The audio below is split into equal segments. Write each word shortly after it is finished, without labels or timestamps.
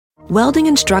Welding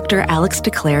instructor Alex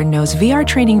DeClaire knows VR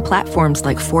training platforms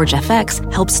like Forge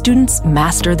FX help students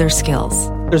master their skills.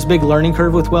 There's a big learning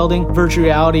curve with welding. Virtual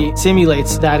reality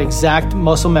simulates that exact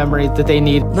muscle memory that they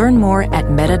need. Learn more at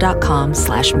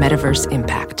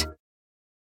meta.com/metaverseimpact.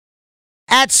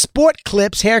 At Sport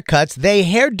Clips Haircuts, they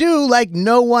hairdo like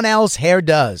no one else hair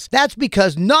does. That's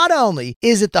because not only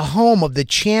is it the home of the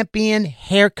champion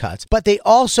haircuts, but they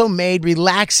also made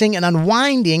relaxing and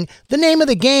unwinding the name of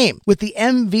the game. With the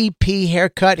MVP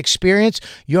haircut experience,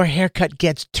 your haircut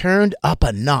gets turned up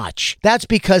a notch. That's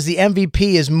because the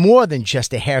MVP is more than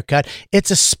just a haircut.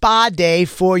 It's a spa day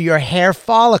for your hair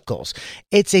follicles.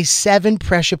 It's a 7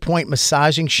 pressure point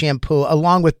massaging shampoo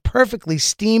along with perfectly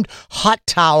steamed hot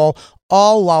towel,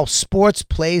 all while sports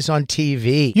plays on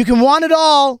TV. You can want it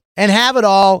all and have it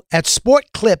all at Sport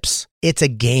Clips. It's a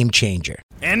game changer.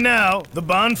 And now, The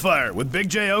Bonfire with Big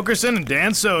J. Okerson and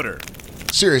Dan Soder.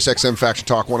 Sirius XM Faction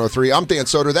Talk 103. I'm Dan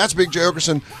Soder. That's Big J.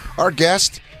 Okerson, our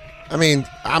guest. I mean,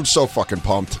 I'm so fucking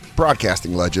pumped.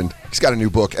 Broadcasting legend. He's got a new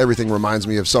book, Everything Reminds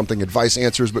Me of Something, Advice,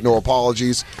 Answers, But No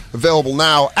Apologies. Available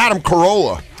now. Adam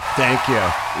Carolla. Thank you.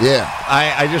 Yeah.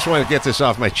 I just want to get this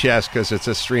off my chest because it's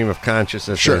a stream of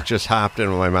consciousness. Sure. That just hopped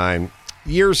into my mind.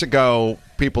 Years ago,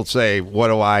 people say, what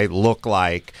do I look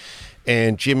like?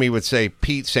 And Jimmy would say,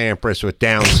 Pete Sampras with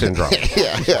Down syndrome.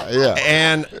 Yeah.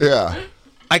 And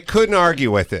I couldn't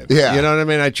argue with it. Yeah. You know what I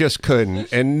mean? I just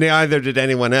couldn't. And neither did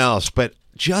anyone else. But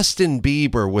Justin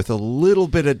Bieber with a little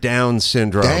bit of Down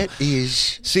syndrome. That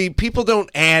is... See, people don't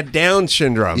add Down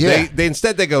syndrome. Yeah. They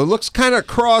instead they go, looks kind of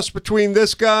cross between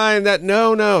this guy and that.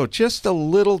 No, just a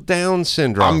little Down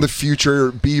syndrome. I'm the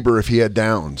future Bieber if he had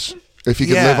Downs. If he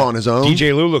could live on his own.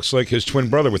 DJ Lou looks like his twin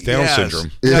brother with Down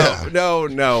syndrome. Yeah.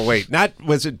 No, wait. Not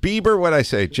was it Bieber? What'd I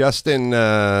say? Justin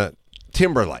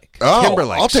Timberlake. Oh,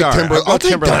 Timberlake. I'll take Sorry, I'll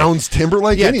take Downs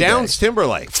Timberlake. Yeah, any Downs day.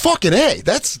 Timberlake. Fucking A.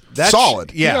 That's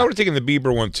solid. Yeah. I would have taken the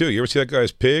Bieber one too. You ever see that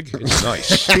guy's pig? It's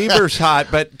nice. Bieber's hot,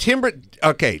 but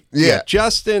okay. Yeah.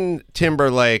 Justin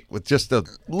Timberlake with just a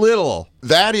little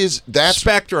That's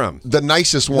spectrum. The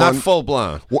nicest one. Not full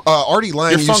blown. Artie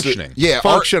Lang You're functioning.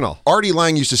 Functional. Artie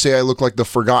Lang used to say I look like the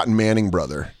forgotten Manning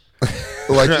brother.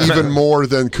 Like even more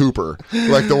than Cooper,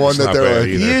 like the one that they're like.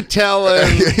 You tell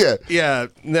him. Yeah.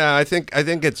 No, I think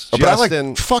it's Justin. But I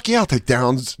like, fuck yeah, I'll take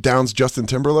Downs Justin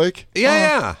Timberlake.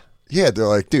 Yeah. Yeah, they're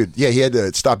like, dude, yeah, he had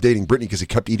to stop dating Britney because he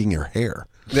kept eating her hair.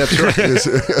 That's right. his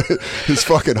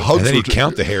fucking hugs. And then he'd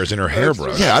count the hairs in her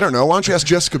hairbrush. Yeah, I don't know. Why don't you ask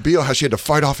Jessica Biel how she had to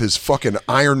fight off his fucking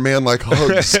Iron Man-like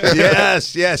hugs?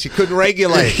 Yes. He couldn't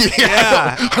regulate.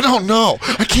 Yeah. I don't know.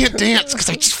 I can't dance because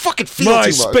I just fucking feel My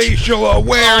too much. spatial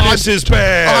awareness is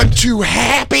bad. I'm too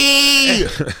happy.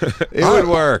 It would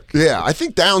work. Yeah, I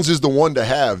think Downs is the one to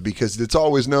have because it's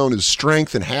always known as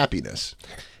strength and happiness.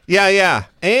 Yeah.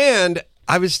 And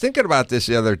I was thinking about this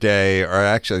the other day, or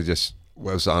actually just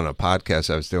was on a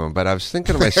podcast I was doing, but I was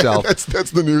thinking to myself.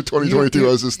 That's the new 2022 I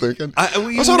was just thinking. I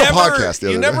was on a podcast the other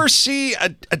day. You never see a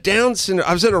Down syndrome.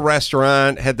 I was at a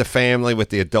restaurant, had the family with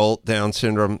the adult Down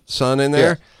syndrome son in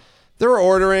there. Yeah. They were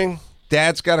ordering.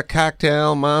 Dad's got a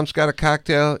cocktail. Mom's got a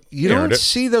cocktail. You don't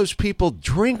see those people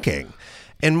drinking.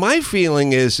 And my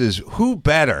feeling is who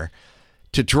better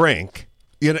to drink?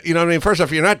 You know what I mean? First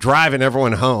off, you're not driving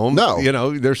everyone home. No. You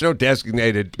know, there's no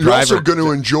designated driver. You're also going to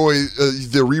enjoy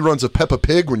the reruns of Peppa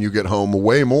Pig when you get home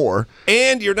way more.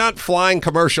 And you're not flying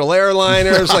commercial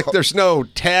airliners. No. Like, there's no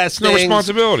testing. No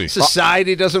responsibility.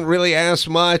 Society doesn't really ask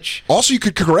much. Also, you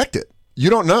could correct it. You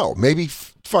don't know. Maybe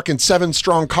fucking 7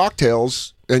 strong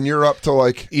cocktails and you're up to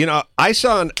like... You know, I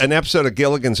saw an episode of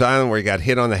Gilligan's Island where he got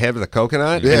hit on the head with a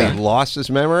coconut and he lost his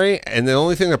memory, and the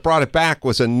only thing that brought it back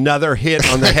was another hit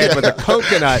on the head with a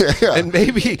coconut, and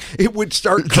maybe it would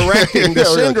start correcting the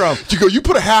syndrome. You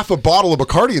put a half a bottle of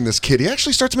Bacardi in this kid, he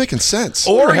actually starts making sense.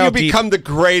 Or you become the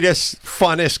greatest,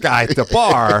 funnest guy at the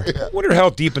bar. I wonder how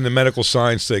deep in the medical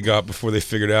science they got before they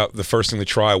figured out the first thing to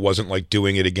try wasn't like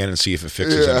doing it again and see if it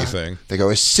fixes anything. They go,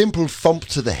 a simple thump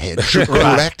to the head should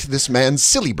correct this man's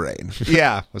silly brain.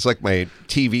 Yeah, it was like my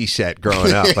TV set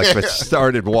growing up. Like if it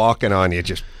started walking on you,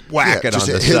 just whack it on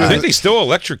the side. I think they still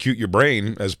electrocute your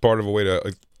brain as part of a way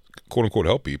to, quote unquote,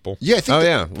 help people. Yeah, I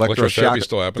think electrotherapy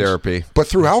still happens. Therapy, but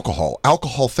through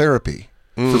alcohol therapy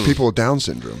for people with Down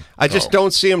syndrome. I just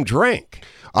don't see them drink.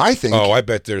 I think. Oh, I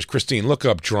bet there's Christine. Look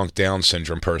up drunk Down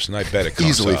syndrome person. I bet it comes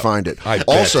easily up. find it. I bet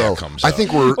also, that comes I up.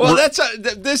 think we're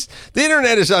the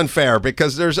internet is unfair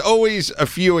because there's always a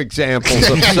few examples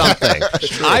of something.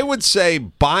 I would say,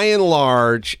 by and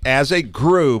large, as a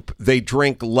group, they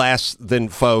drink less than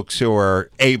folks who are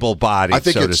able-bodied,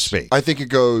 so to speak. I think it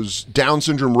goes Down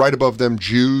syndrome right above them,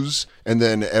 Jews, and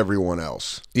then everyone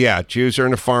else. Yeah, Jews are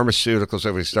into pharmaceuticals.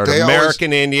 We start American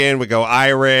American Indian. We go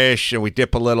Irish, and we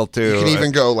dip a little too. You can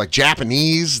even go like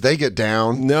Japanese. They get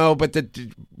down. No, but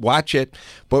watch it.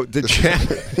 But the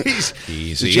Japanese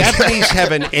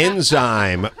have an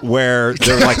enzyme where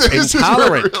they're like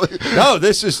intolerant. No,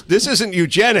 this isn't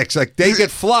eugenics. Like they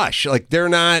get flush. Like they're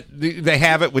not. They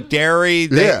have it with dairy.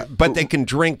 But they can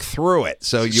drink through it.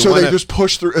 So they just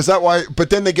push through. Is that why? But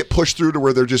then they get pushed through to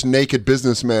where they're just naked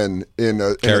businnesmen in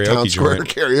a town square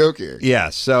karaoke. Yeah.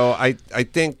 So I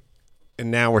think,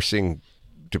 and now we're seeing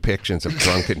depictions of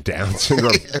drunken Down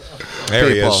syndrome. There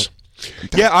he is.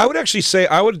 Yeah, I would actually say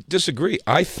I would disagree.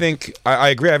 I think I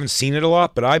agree. I haven't seen it a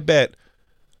lot, but I bet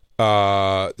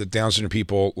the Down syndrome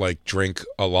people like drink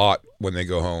a lot when they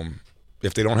go home.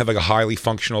 If they don't have like a highly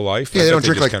functional life, they don't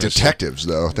drink like detectives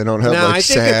though. They don't have like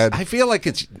sad. I feel like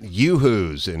it's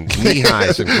Yoo-Hoos and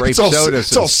Knee-Highs and grape sodas.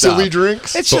 It's all silly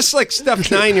drinks. It's just like stuff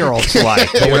 9-year-olds like.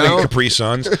 But when they get Capri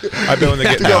Suns, I bet when they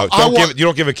get you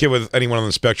don't give a kid with anyone on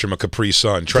the spectrum a Capri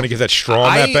Sun. Trying to get that straw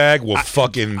in that bag will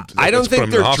fucking. I don't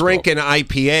think they're drinking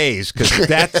IPAs because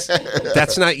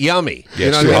that's not yummy. Yeah,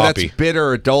 you know what I mean? That's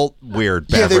bitter adult weird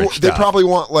beverage. They probably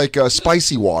want like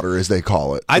spicy water as they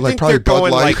call it. I think they're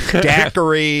going like daiquiri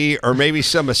or maybe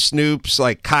some of Snoop's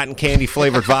like cotton candy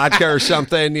flavored vodka or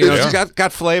something. You know, it's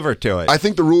got flavor to it. I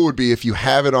think the rule would be if you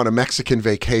have it on a Mexican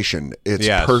vacation, it's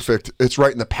perfect. It's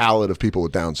right in the palate of people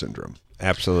with Down syndrome.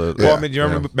 Absolutely. Well, I mean, do you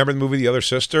remember the movie The Other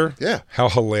Sister? Yeah. How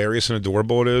hilarious and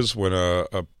adorable it is when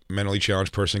a mentally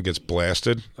challenged person gets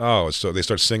blasted. Oh, so they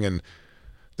start singing,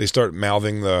 they start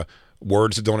mouthing the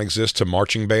words that don't exist to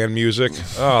marching band music.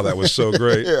 Oh, that was so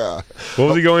great. Yeah. What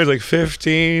was he going? He's like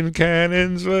 15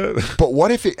 cannons. But what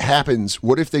if it happens?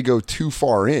 What if they go too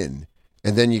far in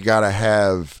and then you got to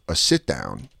have a sit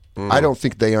down? I don't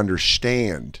think they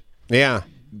understand. Yeah.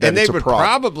 And they would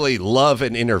probably love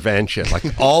an intervention. Like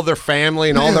all their family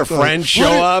and all their friends show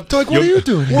up. Like, what are you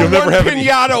doing here? We're one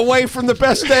pinata away from the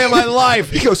best day of my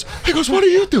life. He goes, what are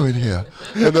you doing here?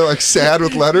 And they're like sad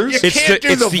with letters. You can't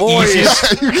do the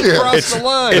voice. You can't. Across the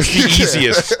line. It's the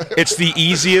easiest. It's the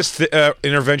easiest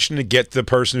intervention to get the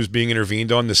person who's being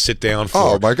intervened on to sit down for.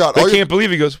 Oh, my God. They can't believe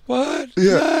it. He goes, what?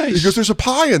 Yeah. Nice. He goes, there's a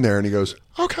pie in there. And he goes,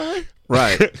 okay.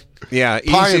 Right. Yeah,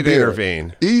 easy to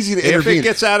intervene. Easy to intervene. If it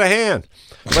gets out of hand.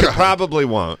 But it probably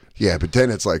won't. Yeah, but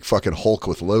then it's like fucking Hulk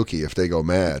with Loki if they go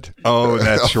mad. Oh,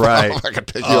 that's right. I can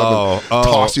pick you up and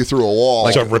toss you through a wall.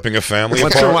 Like start ripping a family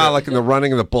Once apart. in a while, like in the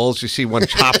running of the bulls, you see one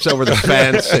chops over the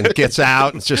fence and gets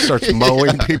out and just starts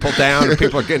mowing people down, and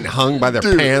people are getting hung by their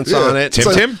pants on it.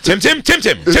 Tim.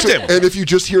 And if you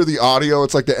just hear the audio,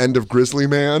 it's like the end of Grizzly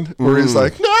Man, where he's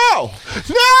like, no.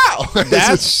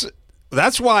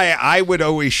 That's why I would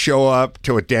always show up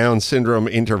to a Down syndrome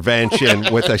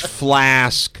intervention with a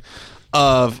flask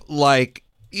of, like,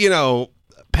 you know,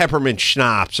 peppermint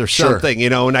schnapps or something,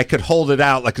 and I could hold it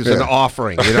out like it's an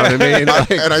offering. You know what I mean?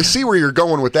 And I see where you're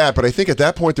going with that, but I think at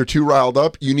that point they're too riled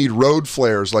up. You need road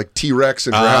flares like T-Rex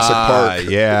in Jurassic Park.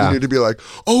 Yeah. You need to be like,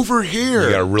 over here. You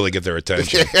got to really get their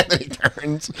attention. And he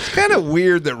turns. It's kind of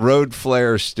weird that road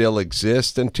flares still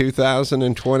exist in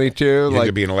 2022. Like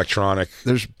to be an electronic.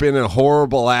 There's been a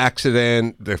horrible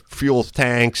accident. The fuel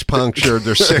tank's punctured.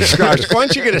 There's 6 cars. Why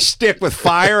don't you get a stick with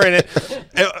fire in it?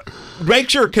 Make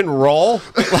sure it can roll.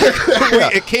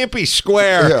 It can't be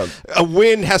square. Yeah. A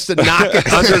wind has to knock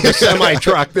it under the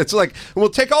semi-truck. That's like, we'll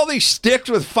take all these sticks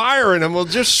with fire in them. We'll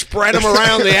just spread them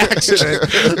around the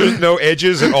accident. There's no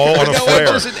edges at all on a flare.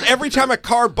 Edges, and every time a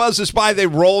car buzzes by, they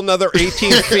roll another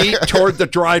 18 feet toward the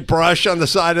dried brush on the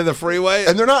side of the freeway.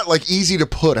 And they're not like easy to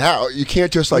put out. You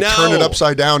can't just like turn it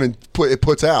upside down and it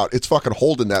puts out. It's fucking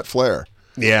holding that flare.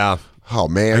 Yeah. Oh,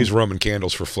 man. He's Roman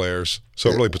candles for flares. So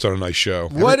it really puts on a nice show.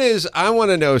 I want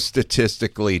to know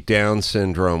statistically Down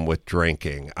syndrome with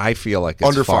drinking. I feel like it's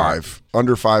under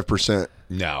 5%.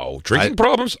 No. Drinking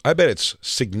problems? I bet it's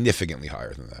significantly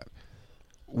higher than that.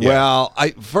 Yeah. Well,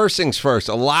 first things first,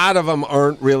 a lot of them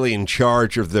aren't really in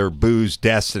charge of their booze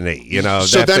destiny,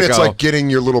 So then it's like getting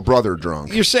your little brother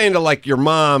drunk. You're saying to like your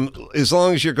mom, as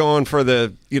long as you're going for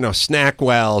the, snack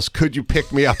wells, could you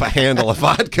pick me up a handle of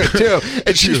vodka too?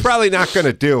 And she's probably not going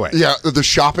to do it. Yeah, the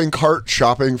shopping cart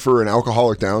shopping for an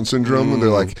alcoholic Down syndrome, and they're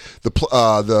like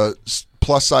the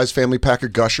plus-size family pack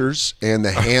of Gushers and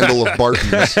the handle of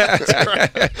Bartons.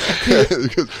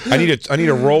 I need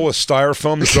a roll of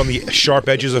styrofoam that's on the sharp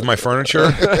edges of my furniture,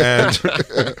 and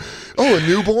a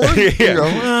newborn,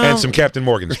 and some Captain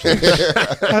Morgan's.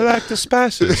 I like the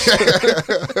spices,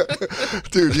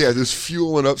 dude. Yeah, just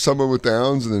fueling up someone with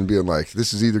Downs and then being like,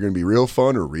 "This is either going to be real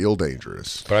fun or real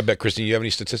dangerous." But I bet, Christine, you have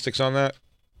any statistics on that?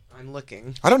 I'm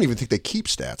looking. I don't even think they keep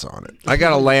stats on it. I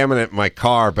got a laminate in my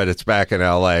car, but it's back in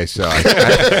L.A., so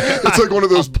it's like one of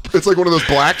those. It's like one of those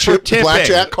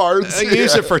blackjack cards. I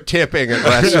use it for tipping at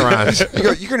restaurants.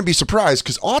 You're going to be surprised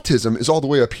because autism is all the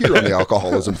way up here on the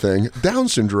alcoholism thing. Down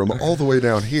syndrome all the way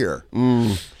down here.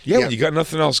 Yeah, when you got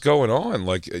nothing else going on.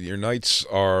 Like your nights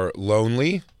are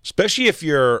lonely, especially if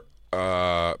you're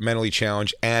mentally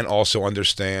challenged and also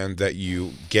understand that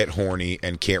you get horny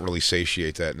and can't really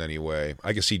satiate that in any way.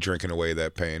 I can see drinking away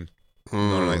that pain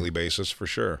on a nightly basis for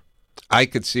sure. I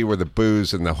could see where the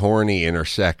booze and the horny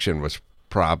intersection was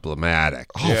problematic.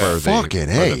 Oh, fucking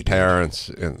for the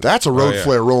parents. That's a road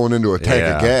flare rolling into a tank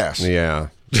of gas. Yeah.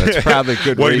 That's probably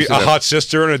good What, reason. A hot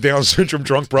sister and a Down syndrome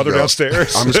drunk brother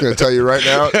downstairs? I'm just going to tell you right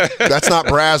now, that's not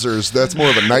Brazzers. That's more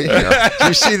of a nightmare. Did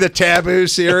you see the Taboo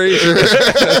series?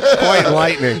 Quite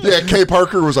enlightening. Yeah, Kay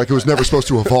Parker was like, it was never supposed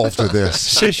to evolve to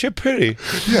this. You're pretty.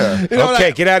 Yeah.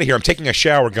 Okay, get out of here. I'm taking a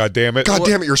shower, goddammit. God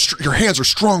damn it, your hands are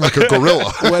strong like a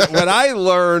gorilla. What I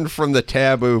learned from the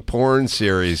Taboo porn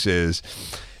series is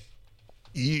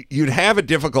you'd have a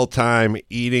difficult time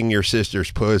eating your sister's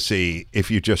pussy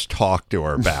if you just talked to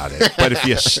her about it. But if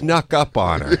you snuck up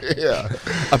on her,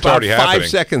 about 5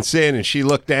 seconds in and she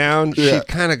looked down, she'd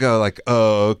kind of go like,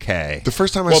 oh, okay. The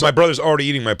first time my brother's already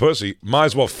eating my pussy. Might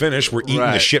as well finish. We're eating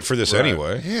the shit for this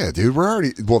anyway. Yeah, dude, we're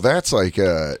already... Well, that's like...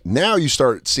 now you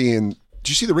start seeing... Did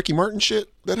you see the Ricky Martin shit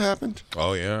that happened?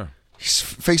 Oh, yeah. He's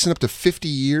facing up to 50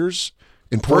 years...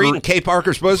 For eating Kay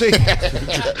Parker's pussy?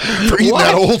 For eating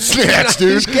that old snacks,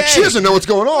 dude. She doesn't know what's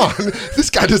going on. This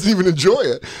guy doesn't even enjoy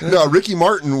it. No, Ricky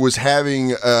Martin was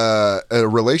having a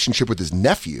relationship with his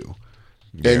nephew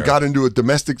and got into a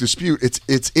domestic dispute.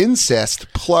 It's incest,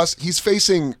 plus he's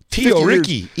facing... Tio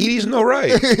Ricky, Edie's no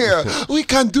right. Yeah, we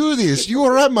can't do this. You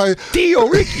are at my... Tio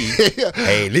Ricky.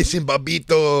 Hey, listen,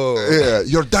 babito. Yeah,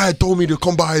 your dad told me to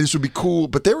come by. This would be cool.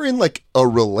 But they were in like a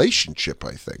relationship,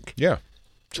 I think. Yeah.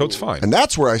 So it's fine. And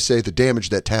that's where I say the damage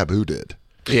that Taboo did.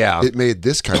 Yeah. It made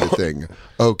this kind of thing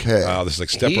okay. Wow, this is like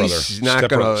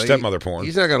stepmother porn.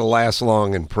 He's not going to last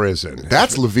long in prison.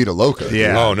 That's La Vida Loca.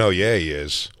 Yeah. Oh, no, yeah, he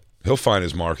is. He'll find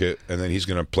his market, and then he's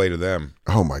going to play to them.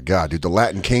 Oh, my God, dude. The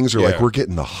Latin Kings are like, we're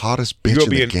getting the hottest bitch in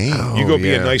the game. You go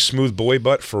be a nice, smooth boy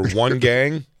butt for one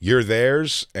gang, you're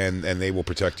theirs, and they will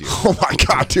protect you. Oh, my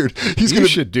God, dude. You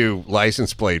should do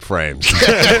license plate frames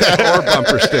or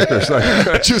bumper stickers.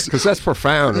 Because that's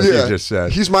profound, what you just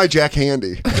said. He's my Jack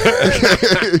Handy.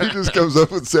 He just comes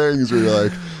up with sayings where you're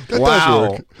like, that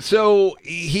does work. So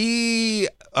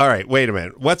all right, wait a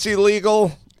minute. What's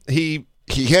illegal? He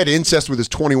had incest with his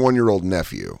 21-year-old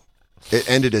nephew. It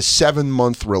ended a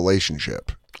 7-month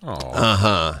relationship.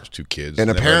 Oh, There's 2 kids. And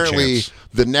apparently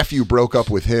the nephew broke up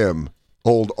with him.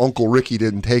 Old Uncle Ricky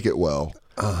didn't take it well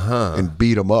and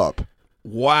beat him up.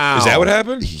 Wow. Is that what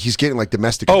happened? He's getting like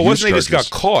domestic abuse wasn't he charges.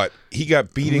 just got caught? He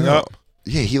got beating up?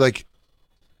 Yeah, he like...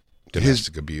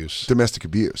 Domestic abuse. Domestic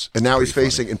abuse. And now he's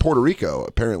facing... In Puerto Rico,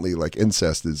 apparently, like,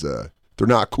 incest is... They're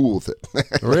not cool with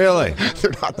it. Really?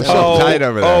 They're not. So tight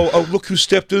over there. Oh, look who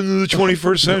stepped into the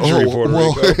 21st century, Puerto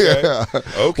Rico. Okay. Yeah.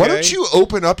 Okay. Why don't you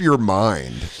open up your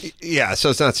mind? Yeah, so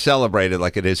it's not celebrated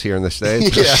like it is here in the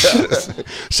States. Yeah.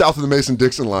 South of the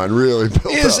Mason-Dixon line, really built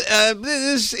up.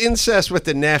 Is incest with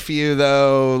the nephew,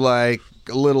 though, like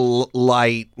a little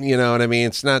light? You know what I mean?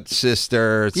 It's not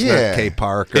sister. It's not Kay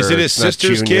Parker. Is it his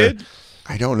sister's kid?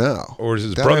 I don't know. Or is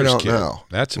it his brother's kid? I don't know.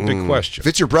 That's a big question. If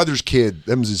it's your brother's kid,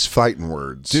 them's his fighting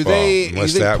words. Do you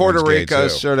think Puerto Rico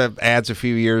sort of adds a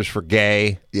few years for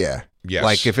gay? Yeah. Yes.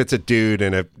 Like if it's a dude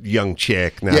and a young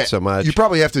chick, not so much. You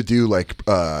probably have to do like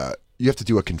you have to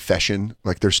do a confession.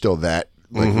 Like they're still that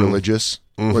like religious,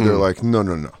 where they're like,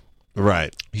 no.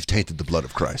 Right. You've tainted the blood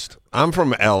of Christ. I'm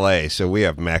from L.A., so we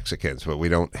have Mexicans, but we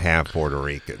don't have Puerto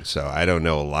Ricans, so I don't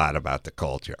know a lot about the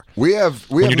culture. When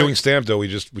you're doing stand-up, though, we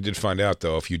did find out,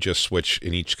 though, if you just switch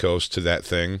in each coast to that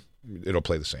thing, it'll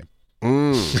play the same.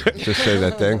 Just say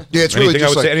that thing. Yeah, it's really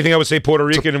just anything I would say Puerto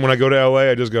Rican, and when I go to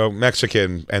L.A., I just go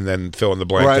Mexican, and then fill in the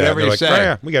blank. Whatever you say. Oh,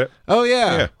 yeah, we get it. Oh,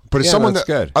 yeah. But as someone that's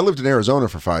good. I lived in Arizona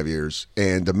for 5 years,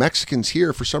 and the Mexicans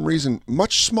here, for some reason,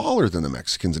 much smaller than the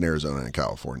Mexicans in Arizona and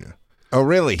California. Oh,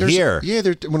 really? Here? Yeah,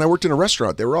 when I worked in a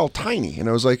restaurant, they were all tiny. And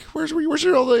I was like, where's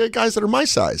all the guys that are my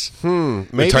size?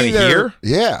 Maybe tiny here?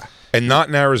 Yeah. And not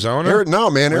in Arizona? No,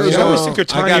 man, I Arizona. always think they're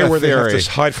tinier where they have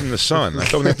to hide from the sun. I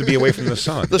thought they have to be away from the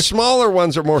sun. The smaller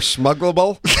ones are more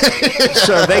smuggleable,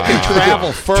 so they can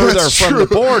travel further from the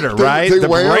border, right? They the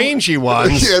rangy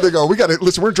ones. Yeah, they go, we got to,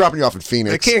 listen, we're dropping you off in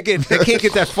Phoenix. They can't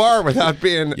get that far without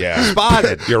being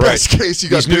spotted. You're right. Best case, you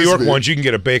got these New York ones, you can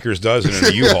get a baker's dozen in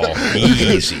a U-Haul.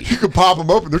 Easy. You can pop them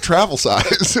open. They're travel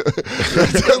size.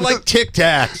 They're like Tic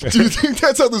Tacs. Do you think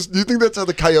that's how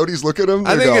the coyotes look at them?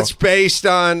 I think it's based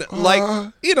on like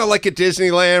at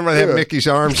Disneyland where they have Mickey's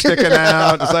arm sticking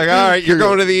out. It's like, all right, you're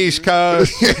going to the East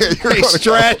Coast. Hey,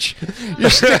 stretch. You're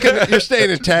staying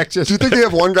in Texas. Do you think they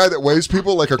have one guy that weighs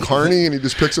people like a carny and he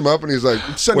just picks them up and he's like,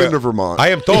 send him to Vermont? I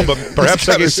am told, but perhaps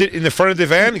I can sit in the front of the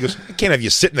van. He goes, I can't have you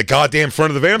sit in the goddamn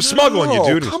front of the van. I'm smuggling you,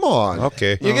 dude. Come on.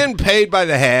 Okay. You're getting paid by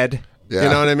the head. Yeah. You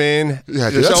know what I mean? Yeah,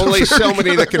 there's only so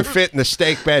many that can fit in the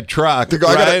steak bed truck. They go,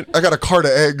 right? I got a cart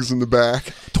of eggs in the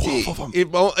back. 12 of them.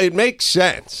 It makes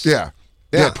sense. Yeah,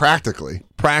 practically.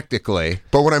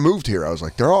 But when I moved here, I was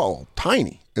like, they're all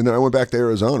tiny. And then I went back to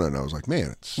Arizona, and I was like,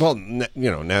 man, it's... Well,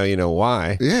 now you know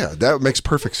why. Yeah, that makes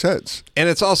perfect sense. And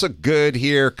it's also good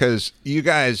here because you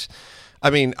guys... I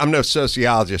mean, I'm no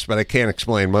sociologist, but I can't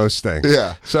explain most things.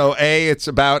 Yeah. So, it's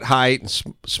about height and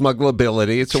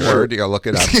smugglability. It's a word. You got to look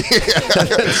it up.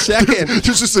 Second.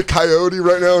 There's just a coyote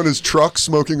right now in his truck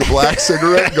smoking a black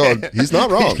cigarette going, he's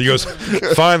not wrong. He goes,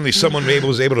 finally, someone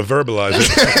was able to verbalize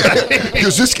it.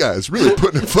 Because this guy's really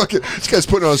putting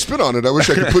on a spin on it. I wish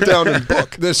I could put down in a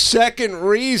book. The second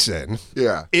reason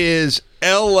is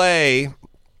L.A.,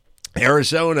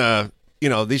 Arizona,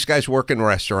 these guys work in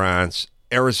restaurants.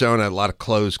 Arizona, a lot of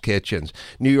closed kitchens.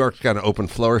 New York's got an open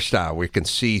floor style where you can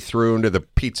see through into the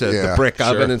pizza, the brick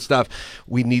oven and stuff.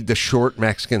 We need the short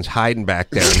Mexicans hiding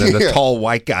back there, and then the tall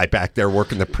white guy back there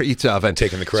working the pizza oven.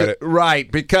 Taking the credit. So, right,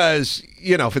 because,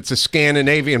 if it's a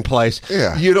Scandinavian place,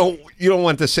 you don't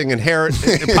want this thing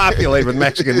populated with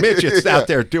Mexican midgets out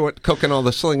there cooking all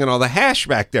the slinging all the hash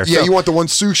back there. Yeah, so, you want the one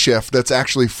sous chef that's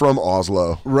actually from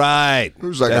Oslo. Right.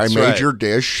 Who's like, I made your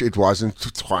dish. It wasn't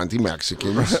 20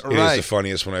 Mexicans. It is the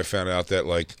funniest when I found out that,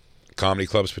 like, comedy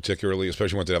clubs particularly,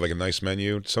 especially when they have, like, a nice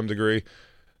menu to some degree,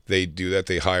 they do that.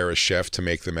 They hire a chef to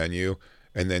make the menu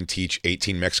and then teach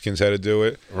 18 Mexicans how to do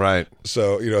it. Right.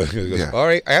 So, he goes, all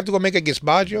right, I have to go make a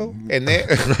gazpacho. And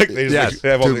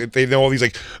then they know all these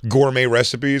like gourmet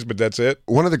recipes, but that's it.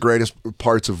 One of the greatest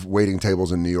parts of waiting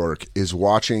tables in New York is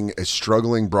watching a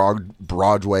struggling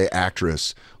Broadway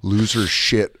actress lose her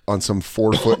shit on some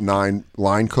 4'9"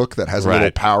 line cook that has a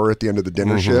little power at the end of the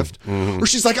dinner shift. Where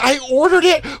she's like, I ordered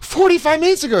it 45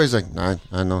 minutes ago. He's like, I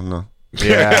don't know.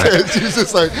 Yeah. She's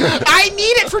just like, I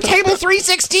need it for table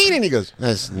 316. And he goes,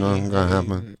 that's not going to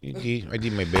happen. I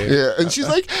did my best. Yeah. And she's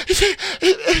like,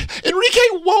 Enrique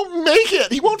won't make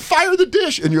it. He won't fire the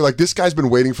dish. And you're like, this guy's been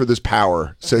waiting for this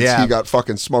power since he got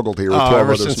fucking smuggled here with 12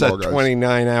 ever other since small that guys.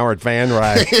 29-hour van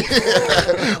ride.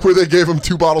 Where they gave him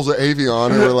 2 bottles of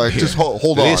Avion and were like, just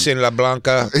hold on. Listen, La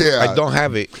Blanca, I don't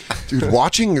have it. Dude,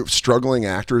 watching struggling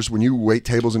actors when you wait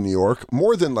tables in New York,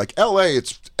 more than like LA,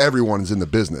 it's everyone's in the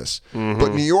business.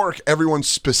 But New York, everyone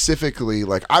specifically,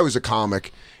 like I was a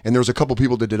comic and there was a couple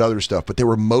people that did other stuff, but they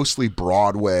were mostly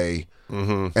Broadway.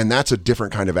 And that's a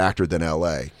different kind of actor than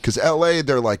LA. Because LA,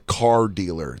 they're like car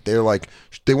dealer. They're like,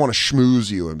 they want to schmooze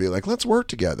you and be like, let's work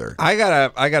together. I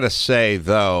gotta say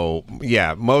though,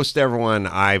 most everyone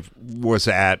I was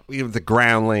at, the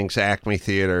Groundlings, Acme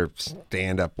Theater,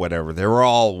 stand up, whatever, they were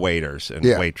all waiters and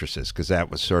waitresses because that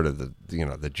was sort of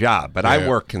the job. But I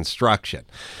work construction,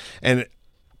 and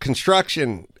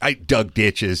construction, I dug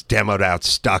ditches, demoed out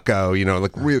stucco,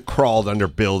 really crawled under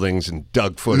buildings and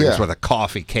dug footings with a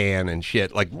coffee can and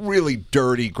shit, like really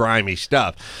dirty, grimy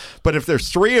stuff. But if there's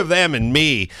 3 of them and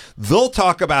me, they'll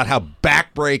talk about how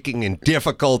backbreaking and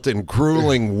difficult and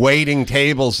grueling waiting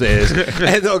tables is.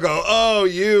 And they'll go, oh,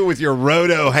 you with your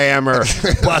roto hammer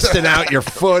busting out your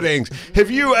footings.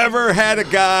 Have you ever had a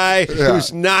guy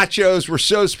whose nachos were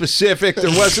so specific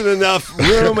there wasn't enough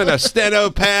room in a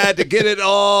steno pad to get it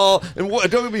all? And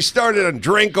don't be started on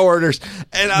drink orders.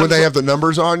 And when they have the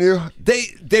numbers on you?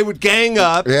 They would gang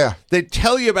up. Yeah. They'd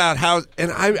tell you about how,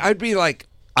 and I'd be like,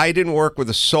 I didn't work with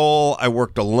a soul. I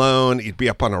worked alone. You'd be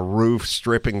up on a roof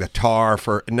stripping the tar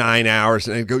for 9 hours,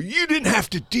 and they'd go, you didn't have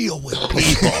to deal with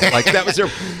people. Like, that was their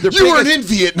You weren't in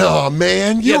Vietnam,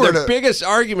 man. Their biggest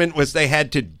argument was they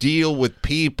had to deal with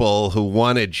people who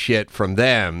wanted shit from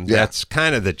them. Yeah. That's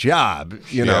kind of the job.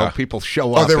 People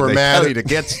show up they were and mad tell you to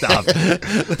get stuff.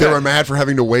 They were mad for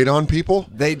having to wait on people?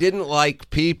 They didn't like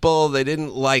people. They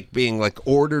didn't like being, like,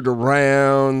 ordered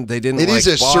around. They didn't like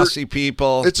bossy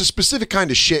people. It's a specific kind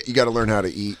of shit you got to learn how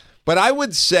to eat. But I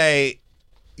would say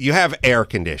you have air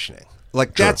conditioning.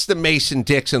 Like, that's the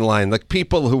Mason-Dixon line. Like,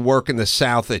 people who work in the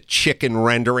South at chicken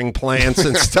rendering plants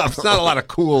and stuff. It's not a lot of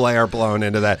cool air blowing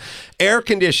into that. Air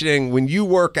conditioning, when you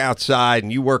work outside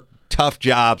and you work tough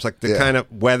jobs, like the kind of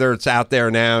weather it's out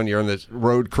there now and you're on the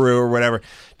road crew or whatever,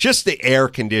 just the air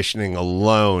conditioning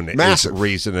alone is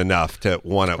reason enough to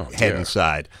want to head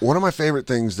inside. One of my favorite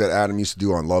things that Adam used to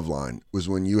do on Loveline was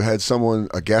when you had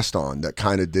a guest on that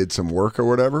kind of did some work or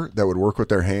whatever, that would work with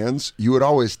their hands, you would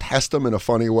always test them in a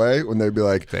funny way when they'd be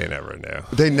like... They never knew.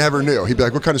 They never knew. He'd be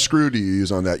like, what kind of screw do you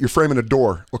use on that? You're framing a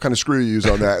door. What kind of screw do you use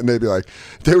on that? And they'd be like,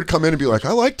 they would come in and be like,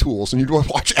 I like tools. And you'd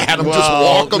watch Adam just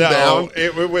walk them down.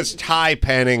 It was Ty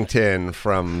Pennington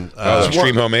from...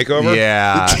 Extreme Home Makeover?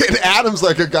 Yeah. And Adam's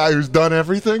like a guy who's done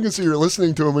everything, and so you're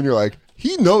listening to him and you're like,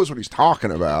 he knows what he's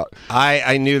talking about.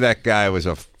 I knew that guy was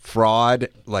a fraud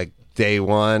like day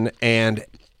one, and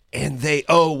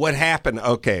what happened?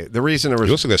 Okay, the reason there was...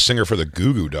 He looks like the singer for the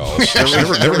Goo Goo Dolls.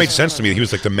 never made sense to me that he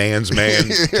was like the man's man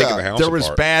taking the house There was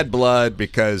apart. bad blood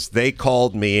because they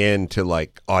called me in to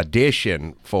like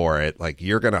audition for it, like,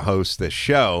 you're going to host this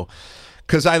show.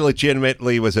 Because I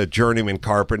legitimately was a journeyman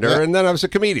carpenter, and then I was a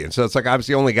comedian. So it's like I was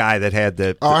the only guy that had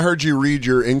the... Oh, I heard you read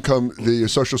your income, the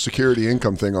Social Security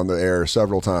income thing on the air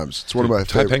several times. It's one of my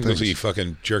favorite things. He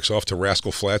fucking jerks off to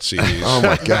Rascal Flatts CDs. Oh,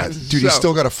 my God. Dude, he's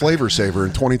still got a Flavor Saver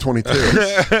in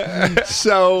 2022.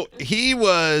 So he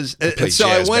was... So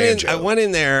I went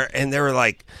in there, and they were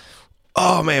like...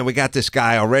 Oh, man, we got this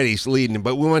guy already. He's leading,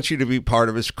 but we want you to be part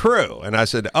of his crew. And I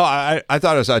said, I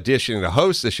thought I was auditioning to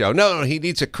host the show. No, he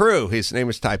needs a crew. His name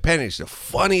is Ty Penn. He's the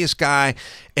funniest guy,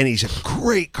 and he's a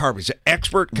great carpenter. He's an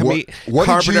expert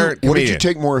carpenter. What did you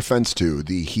take more offense to?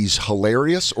 He's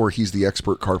hilarious or he's the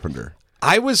expert carpenter?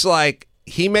 I was like,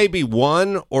 he may be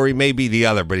one or he may be the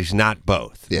other, but he's not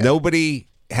both. Yeah. Nobody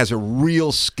has a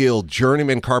real skill,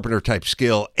 journeyman carpenter type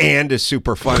skill, and is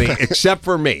super funny, except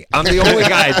for me. I'm the only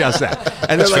guy who does that.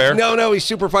 And they're like, no, he's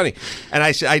super funny. And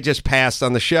I just passed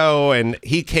on the show, and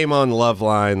he came on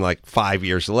Loveline like 5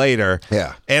 years later.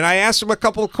 Yeah. And I asked him a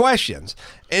couple of questions.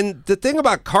 And the thing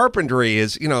about carpentry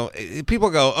is, people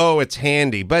go, oh, it's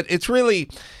handy, but it's really...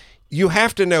 You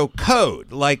have to know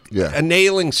code, like a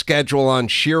nailing schedule on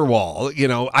shear wall.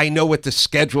 I know what the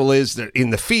schedule is in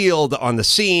the field, on the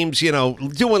seams,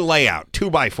 doing layout,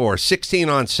 2x4, 16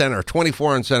 on center,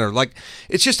 24 on center. Like,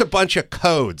 it's just a bunch of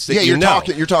codes that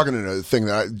you're talking in a thing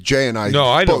that Jay and I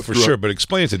I know for sure, but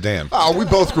explain it to Dan. Oh, we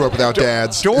both grew up without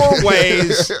dads.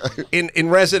 Doorways in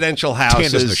residential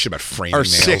houses Dan doesn't know shit about framing are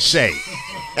nails. 6'8".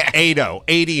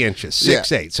 80 inches,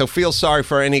 6'8". So feel sorry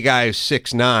for any guy who's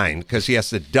 6'9", because he has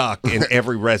to duck in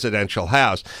every residential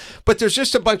house. But there's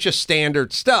just a bunch of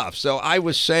standard stuff. So I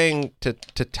was saying to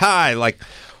Ty, like,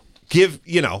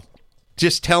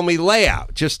 just tell me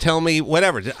layout. Just tell me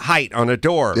whatever. Height on a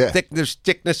door. Yeah. There's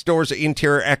thickness doors,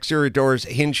 interior, exterior doors,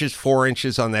 hinges 4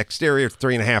 inches on the exterior,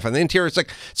 3.5 on the interior. It's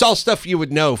like, it's all stuff you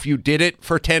would know. If you did it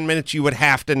for 10 minutes, you would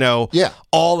have to know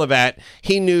all of that.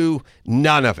 He knew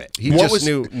none of it. He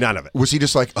knew none of it. Was he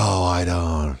just like, oh, I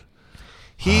don't...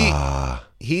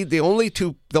 The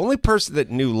only person that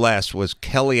knew less was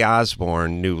Kelly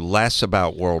Osbourne, knew less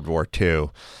about World War II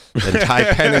than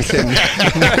Ty Pennington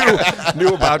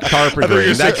knew about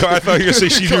carpentry. I thought you were going to say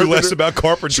she knew less about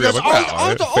carpentry. She goes,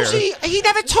 he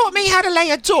never taught me how to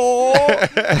lay a door.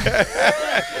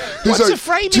 What's a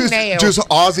framing nail? Just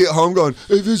Ozzy at home going,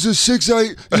 if it's a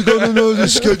 6'8", you got to know the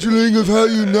scheduling of how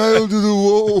you nail to the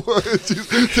wall.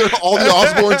 All the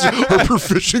Osbournes are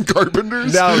proficient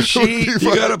carpenters. No, you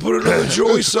got to put another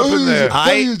joist up in there.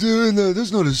 How are you doing that?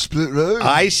 There's not a split, right?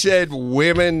 I said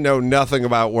women know nothing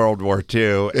about World War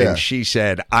II, and she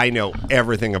said, I know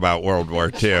everything about World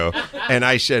War II. And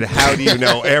I said, how do you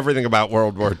know everything about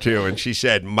World War II? And she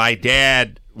said, my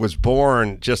dad was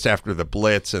born just after the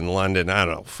Blitz in London, I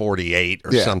don't know, 48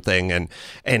 or something,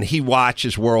 and he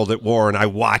watches World at War, and I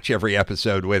watch every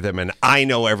episode with him, and I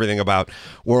know everything about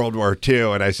World War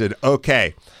II. And I said,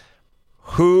 okay,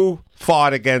 who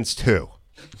fought against who?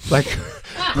 Like,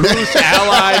 who's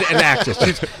allied and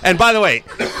Axis? And by the way,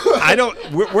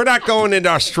 we're not going into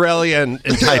Australia and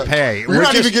Taipei. We're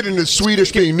not even getting into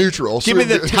Swedish being neutral. Give me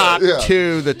the top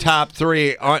two, the top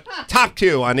three, top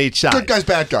two on each side. Good guys,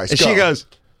 bad guys. And she goes,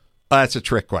 oh, that's a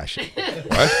trick question.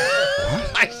 What?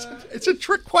 It's a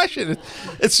trick question.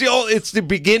 It's the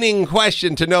beginning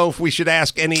question to know if we should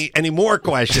ask any more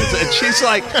questions. And she's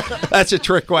like, that's a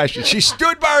trick question. She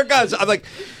stood by her guns. I'm like,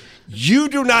 you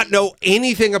do not know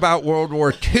anything about World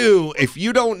War II if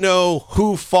you don't know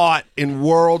who fought in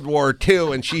World War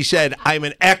II. And she said, I'm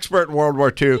an expert in World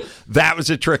War II. That was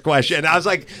a trick question. And I was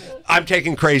like, I'm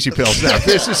taking crazy pills now.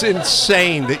 This is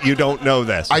insane that you don't know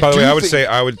this. By the way, I would say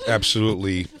I would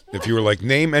absolutely If you were like,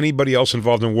 name anybody else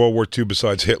involved in World War II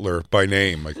besides Hitler by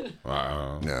name, like,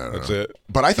 that's it.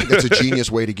 But I think that's a genius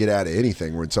way to get out of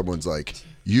anything when someone's like,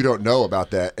 you don't know about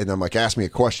that, and I'm like, ask me a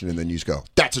question, and then you just go,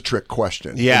 that's a trick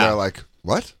question. Yeah. And they're like,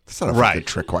 what? That's not a fucking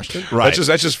trick question. Right.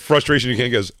 That's just frustration. You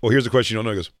can't go, well, here's a question you don't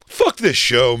know. He goes, fuck this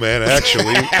show, man,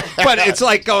 actually. But it's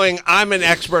like going, I'm an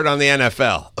expert on the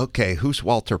NFL. Okay, who's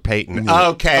Walter Payton?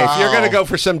 Okay, if you're going to go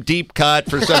for some deep cut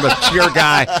for some obscure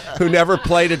guy who never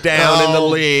played a down in the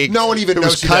league. No one even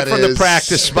knows was who cut that from is. the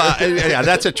practice spot. Yeah,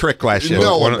 that's a trick question.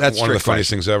 One of that's the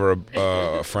funniest things ever,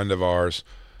 a friend of ours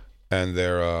and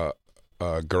their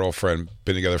girlfriend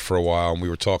been together for a while, and we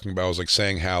were talking about, I was like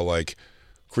saying how like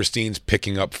Christine's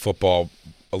picking up football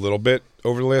a little bit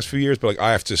over the last few years, but like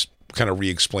I have to kind of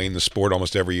re-explain the sport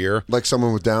almost every year. Like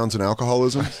someone with Downs and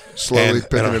alcoholism, slowly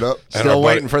picking it up. Still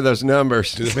waiting for those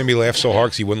numbers. Dude, this made me laugh so hard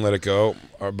because he wouldn't let it go.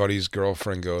 Our buddy's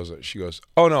girlfriend she goes,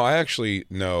 oh no, I actually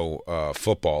know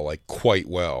football like quite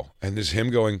well. And there's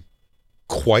him going,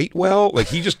 quite well? Like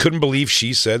he just couldn't believe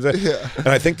she said that. Yeah. And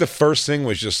I think the first thing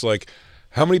was just like,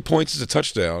 how many points is a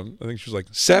touchdown? I think she was like,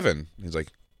 7. He's like,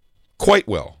 quite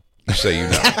well. You say you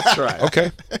know. That's right.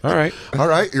 Okay. All right. All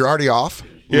right. You're already off.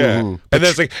 Yeah. And then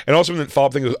it's like, and also the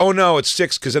follow-up thing goes, oh no, it's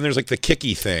 6, because then there's like the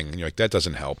kicky thing. And you're like, that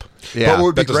doesn't help. Yeah.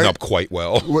 But that doesn't help quite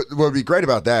well. What would be great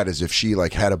about that is if she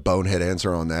like had a bonehead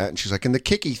answer on that, and she's like, in the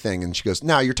kicky thing, and she goes,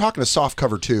 now you're talking to soft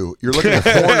cover 2. You're looking at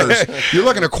corners. You're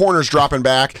looking at corners dropping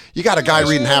back. You got a guy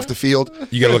reading half the field.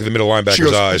 You got to look at the middle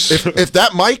linebacker's eyes. If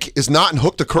that mic is not in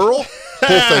hook to curl,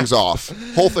 whole thing's off.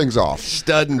 Whole thing's off.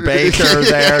 Stud and Baker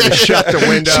there to shut the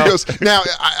window. She goes, now,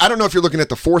 I don't know if you're looking at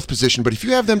the 4th position, but if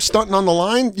you have them stunting on the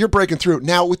line, you're breaking through.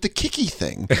 Now, with the kicky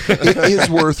thing, it is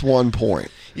worth 1 point.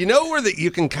 You know where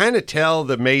you can kind of tell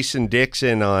the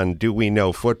Mason-Dixon on Do We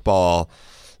Know Football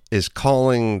is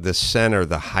calling the center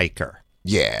the hiker.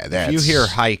 Yeah, that's... If you hear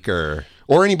hiker...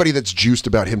 Or anybody that's juiced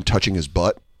about him touching his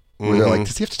butt. Where they're like,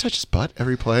 does he have to touch his butt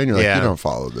every play? And you're like, you don't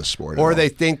follow this sport. Or they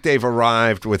think they've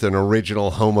arrived with an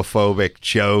original homophobic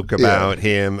joke about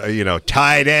him,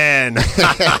 tight end.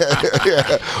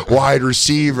 Wide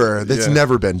receiver. That's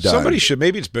never been done. Somebody should,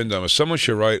 maybe it's been done, but someone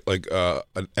should write like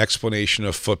an explanation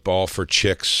of football for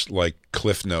chicks, like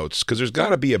Cliff Notes, because there's got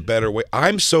to be a better way.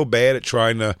 I'm so bad at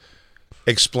trying to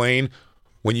explain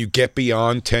when you get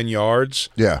beyond 10 yards.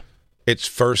 Yeah. It's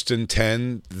 1st and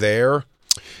 10 there.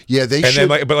 Yeah, they and should.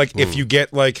 Then but if you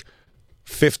get like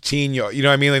 15 yards, you know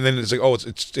what I mean? And then it's like,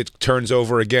 it turns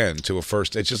over again to a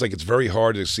first. It's just like it's very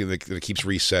hard to see that it keeps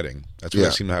resetting. That's what I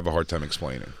seem to have a hard time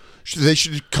explaining. They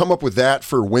should come up with that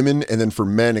for women, and then for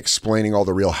men explaining all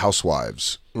the Real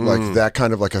Housewives, like that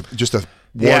kind of like a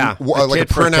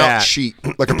printout sheet,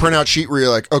 like a printout sheet where you're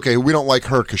like, okay, we don't like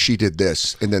her because she did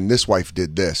this, and then this wife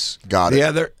did this. Got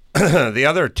it. The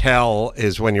other tell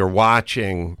is when you're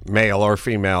watching, male or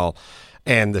female,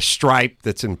 and the stripe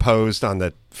that's imposed on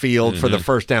the field for the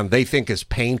first down, they think is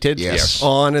painted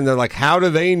on, and they're like, how do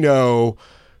they know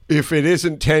if it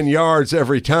isn't 10 yards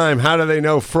every time? How do they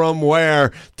know from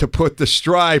where to put the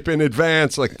stripe in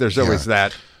advance? Like, there's always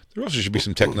that. There also should be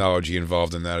some technology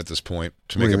involved in that at this point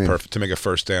to make to make a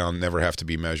first down never have to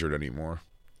be measured anymore.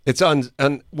 It's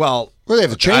well, they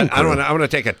have a chain. I want to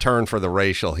take a turn for the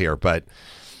racial here, but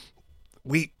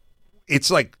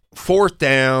it's like 4th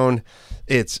down.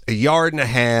 It's 1.5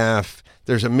 yards.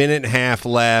 There's 1.5 minutes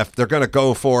left. They're going to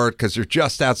go for it because they're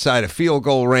just outside of field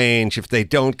goal range. If they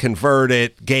don't convert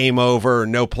it, game over,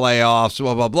 no playoffs,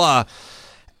 blah, blah, blah.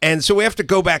 And so we have to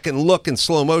go back and look in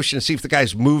slow motion and see if the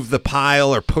guys move the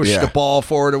pile or push the ball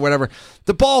forward or whatever.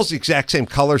 The ball's the exact same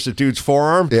color as the dude's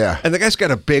forearm. Yeah. And the guy's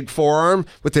got a big forearm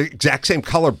with the exact same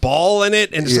color ball in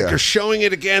it. And it's like they're showing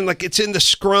it again like it's in the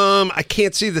scrum. I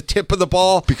can't see the tip of the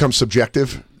ball. Becomes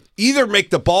subjective. Either make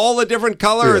the ball a different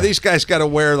color or these guys got to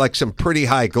wear like some pretty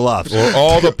high gloves. Or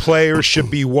all the players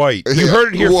should be white. You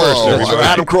heard it here first, everybody.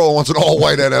 Adam Carolla wants an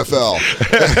all-white NFL.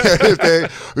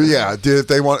 If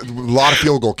they want a lot of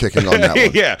field goal kicking on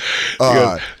that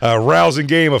one. A rousing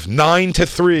game of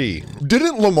 9-3.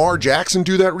 Didn't Lamar Jackson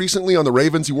do that recently on the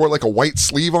Ravens? He wore like a white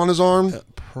sleeve on his arm.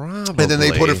 Probably. And then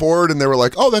they put it forward, and they were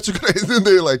like, "Oh, that's a good." And then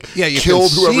they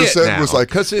killed whoever said was like,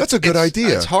 "That's a good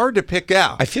idea." It's hard to pick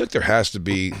out. I feel like there has to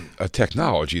be a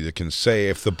technology that can say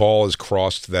if the ball has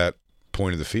crossed that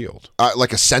point of the field,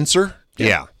 like a sensor.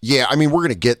 Yeah. I mean, we're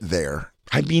gonna get there.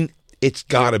 I mean, it's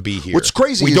got to be here. What's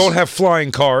crazy? We don't have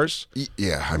flying cars.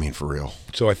 Yeah, I mean, for real.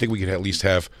 So I think we could at least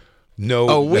have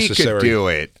no we necessary. could do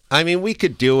it. I mean, we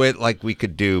could do it like we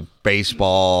could do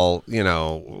baseball.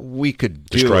 We could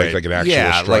do strike it like an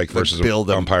actual strike versus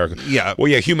an umpire. Yeah. Well,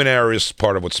 human error is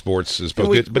part of what sports is, but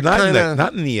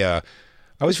not in the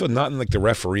I always feel not in like the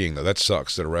refereeing though. That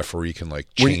sucks that a referee can like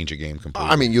change a game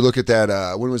completely. I mean, you look at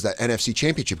that. When was that NFC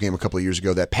Championship game a couple of years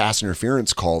ago? That pass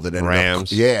interference call that ended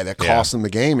Rams. up, that cost them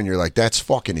the game, and you're like, that's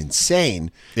fucking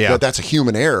insane. Yeah, that's a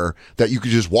human error that you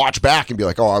could just watch back and be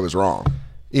like, oh, I was wrong.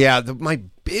 Yeah, my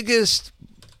biggest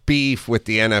beef with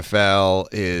the NFL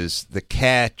is the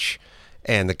catch.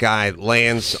 And the guy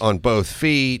lands on both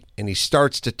feet, and he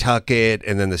starts to tuck it,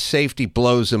 and then the safety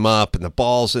blows him up, and the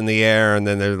ball's in the air, and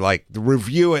then they're like,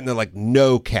 review it, and they're like,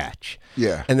 no catch.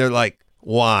 Yeah. And they're like,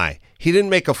 why? He didn't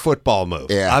make a football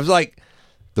move. Yeah. I was like,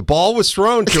 the ball was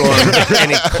thrown to him, and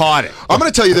he caught it. I'm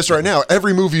going to tell you this right now.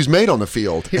 Every move he's made on the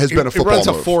field has been a football move. He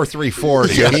runs a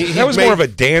 4.340. Yeah. That was more of a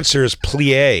dancer's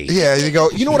plie. Yeah, you go,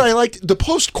 you know what I liked? The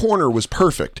post corner was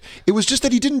perfect. It was just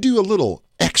that he didn't do a little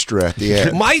extra at the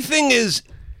end. My thing is,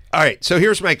 all right, so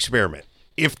here's my experiment.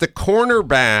 If the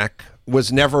cornerback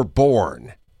was never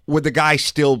born, would the guy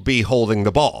still be holding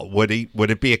the ball? Would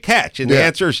it be a catch? And the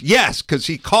answer is yes, because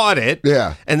he caught it,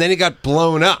 and then he got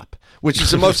blown up, which is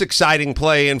the most exciting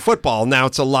play in football. Now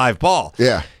it's a live ball.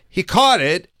 Yeah. He caught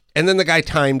it, and then the guy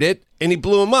timed it, and he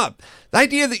blew him up. The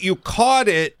idea that you caught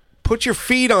it, put your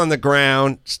feet on the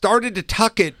ground, started to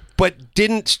tuck it, but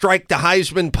didn't strike the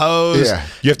Heisman pose. Yeah.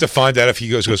 You have to find out if he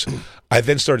goes, I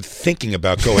then started thinking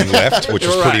about going left, which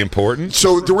is pretty important.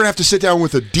 So we're going to have to sit down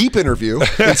with a deep interview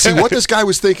and see what this guy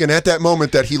was thinking at that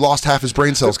moment that he lost half his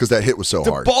brain cells because that hit was so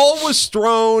hard. The ball was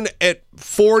thrown at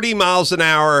 40 miles an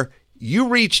hour. You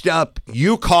reached up,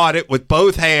 you caught it with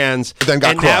both hands, then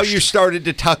got and crushed. now you started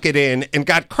to tuck it in and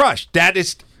got crushed. That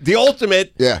is the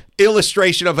ultimate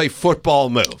illustration of a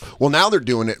football move. Well, now they're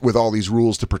doing it with all these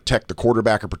rules to protect the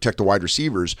quarterback or protect the wide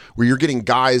receivers, where you're getting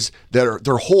guys that are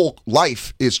their whole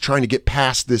life is trying to get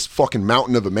past this fucking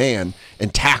mountain of a man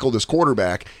and tackle this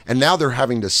quarterback, and now they're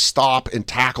having to stop and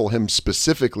tackle him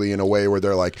specifically in a way where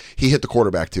they're like, he hit the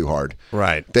quarterback too hard.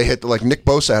 Right. They hit, like Nick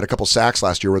Bosa had a couple sacks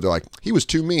last year where they're like, he was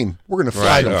too mean. We're going to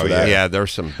flag him for that. Yeah,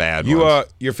 there's some bad ones.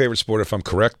 Your favorite sport, if I'm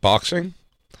correct, boxing?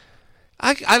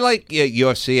 I like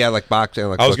UFC. I like boxing. I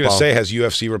like was going to football. say, has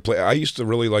UFC replaced? I used to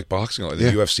really like boxing. The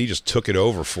UFC just took it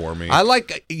over for me. I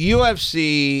like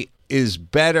UFC is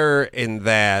better in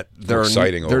that there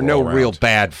are no real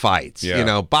bad fights. Yeah. You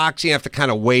know, boxing you have to kind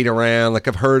of wait around. Like,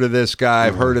 I've heard of this guy.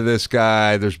 I've heard of this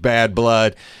guy. There's bad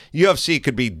blood. UFC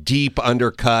could be deep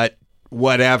undercut,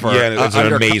 whatever. Yeah, it's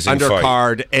an amazing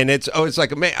undercard, fight. and it's like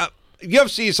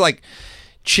UFC is like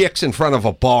chicks in front of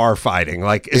a bar fighting.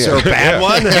 Like, is there a bad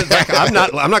one? Like,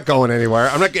 I'm not going anywhere.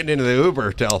 I'm not getting into the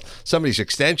Uber till somebody's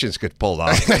extensions get pulled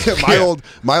off.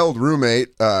 My old roommate,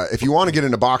 if you want to get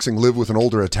into boxing, live with an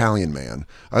older Italian man.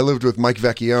 I lived with Mike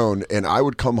Vecchione, and I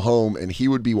would come home and he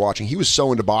would be watching. He was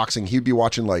so into boxing, he'd be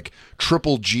watching like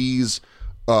Triple G's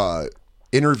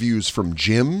interviews from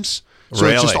gyms. So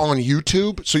it's just on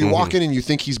YouTube. So you walk in and you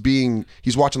think he's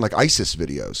watching like ISIS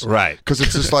videos. Right. Because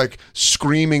it's just like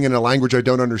screaming in a language I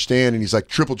don't understand. And he's like,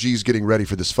 Triple G's getting ready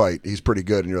for this fight. He's pretty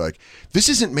good. And you're like, this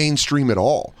isn't mainstream at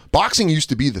all. Boxing used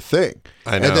to be the thing.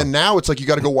 I know. And then now it's like you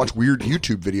got to go watch weird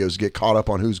YouTube videos to get caught up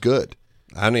on who's good.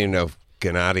 I don't even know if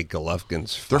Gennady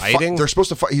Golovkin's fighting. They're supposed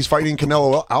to fight. He's fighting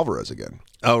Canelo Alvarez again.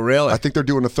 Oh, really? I think they're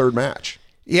doing a third match.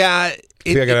 Yeah.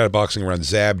 I got out of boxing around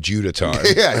Zab Judah time.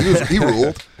 Yeah, he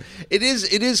ruled. It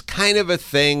is kind of a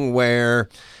thing where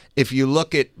if you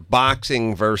look at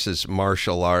boxing versus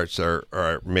martial arts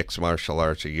or mixed martial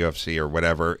arts or UFC or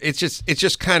whatever, it's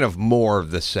just kind of more of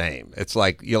the same. It's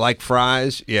like, you like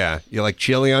fries? Yeah. You like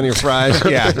chili on your fries?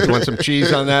 Yeah. You want some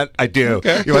cheese on that? I do.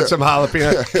 Okay. You want some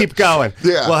jalapeno? Keep going.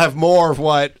 Yeah. We'll have more of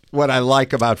what I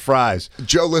like about fries.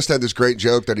 Joe List had this great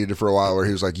joke that he did for a while where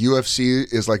he was like,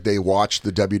 UFC is like they watched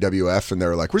the WWF and they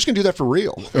were like, we're just going to do that for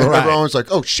real. And everyone was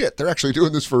like, oh shit, they're actually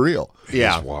doing this for real.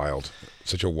 Yeah. It's wild.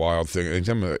 Such a wild thing.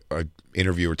 Anytime I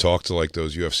interview or talk to like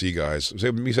those UFC guys,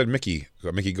 he said Mickey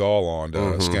Gall on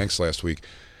Skanks last week,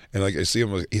 and like I see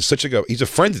him, he's a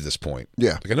friend at this point.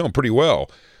 Yeah, like I know him pretty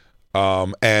well,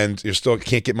 and you still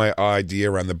can't get my idea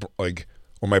around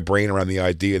my brain around the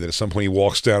idea that at some point he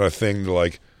walks down a thing to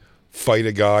like fight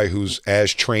a guy who's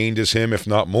as trained as him, if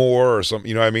not more, or something.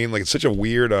 You know what I mean? Like, it's such a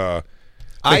weird.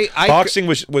 Boxing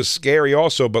was scary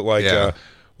also, but like. Yeah.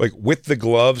 Like with the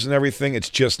gloves and everything, it's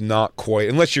just not quite.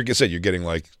 Unless you're getting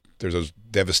like there's those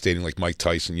devastating like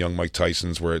young Mike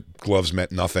Tyson's where gloves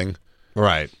meant nothing,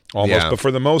 right? Almost, yeah. But for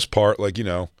the most part, like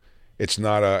it's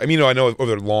not. I mean, I know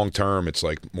over the long term, it's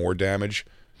like more damage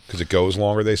because it goes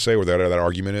longer. They say where that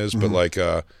argument is, but like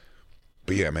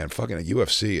But yeah, man, fucking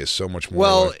UFC is so much more.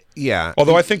 Well, yeah.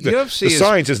 Although I think the UFC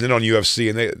science isn't in on UFC,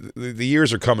 and the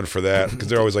years are coming for that because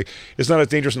they're always like, it's not as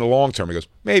dangerous in the long term. He goes,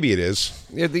 maybe it is.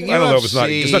 Yeah, the UFC, I don't know if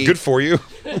it's not good for you.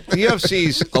 The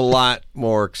UFC's a lot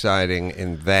more exciting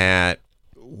in that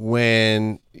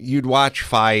when you'd watch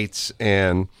fights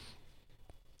and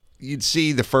you'd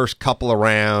see the first couple of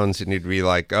rounds and you'd be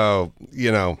like, oh,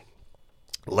 you know,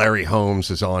 Larry Holmes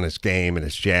is on his game and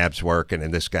his jab's working,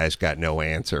 and this guy's got no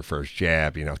answer for his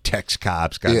jab. You know, Tex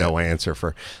Cobb's got no answer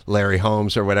for Larry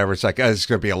Holmes or whatever. It's like, oh, it's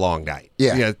going to be a long night.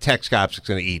 Yeah. You know, Tex Cobb's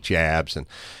going to eat jabs and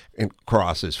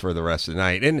crosses for the rest of the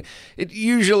night. And it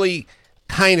usually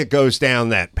kind of goes down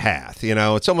that path. You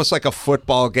know, it's almost like a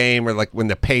football game or like when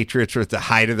the Patriots are at the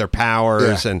height of their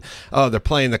powers and, they're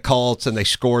playing the Colts and they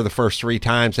score the first 3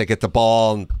 times, they get the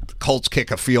ball and the Colts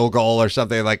kick a field goal or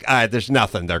something like, there's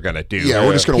nothing they're going to do. Yeah,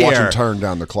 we're just going to watch them turn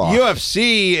down the clock.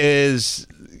 UFC is...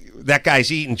 that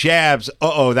guy's eating jabs.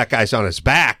 That guy's on his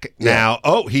back now.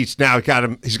 He's got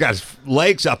him. He's got his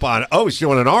legs up on. He's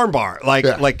doing an armbar.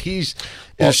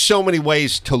 There's so many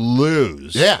ways to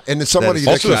lose. Yeah, and it's somebody.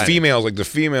 Also, the female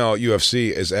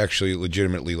UFC is actually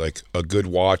legitimately like a good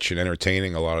watch and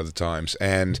entertaining a lot of the times.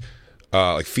 And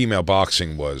like female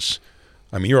boxing was.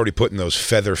 I mean, you're already putting those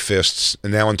feather fists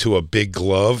and now into a big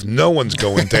glove. No one's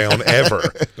going down ever.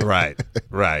 Right.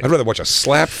 I'd rather watch a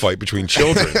slap fight between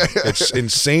children. It's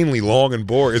insanely long and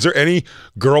boring. Is there any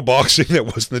girl boxing that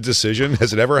wasn't a decision?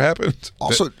 Has it ever happened?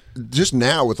 Also, just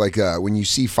now with like when you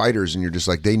see fighters and you're just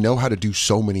like, they know how to do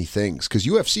so many things. Because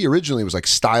UFC originally was like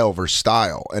style versus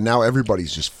style, and now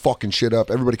everybody's just fucking shit up.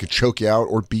 Everybody could choke you out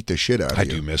or beat the shit out of you. I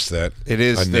do miss that. It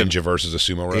is a ninja versus a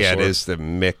sumo wrestler. Yeah, it is the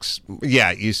mix.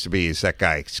 Yeah, it used to be is that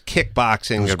guy's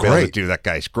kickboxing. Was be able to do that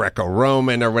guy's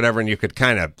Greco-Roman or whatever, and you could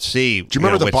kind of see. Do you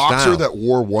remember the boxer style that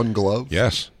wore one glove?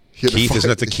 Yes. Keith, isn't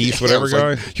that the Keith whatever guy?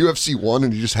 Like UFC 1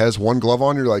 and he just has one glove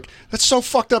on. You're like, that's so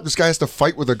fucked up. This guy has to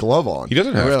fight with a glove on. He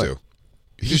doesn't have to.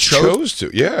 He just chose to.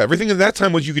 Yeah, everything at that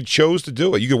time was you could chose to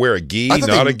do it. You could wear a gi,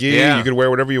 not a gi. Yeah. You could wear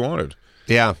whatever you wanted.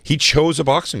 Yeah, he chose a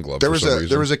boxing glove. There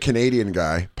was a Canadian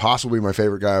guy, possibly my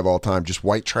favorite guy of all time, just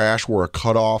white trash, wore a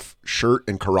cutoff shirt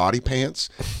and karate pants,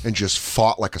 and just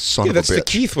fought like a son of a bitch. Yeah, that's the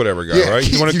Keith whatever guy, right?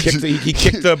 He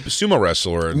kicked the sumo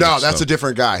wrestler. No, that's a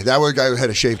different guy. That was a guy who had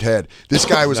a shaved head. This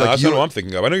guy was that's not what I'm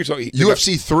thinking of. I know you're talking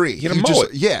UFC 3. He had a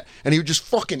mullet. And he would just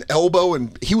fucking elbow,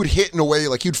 and he would hit in a way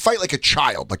like he'd fight like a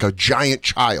child, like a giant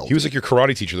child. He was like your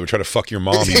karate teacher that would try to fuck your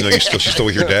mom, even though she's still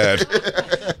with your dad.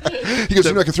 He goes,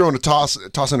 I can throw in a toss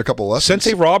in a couple of lessons.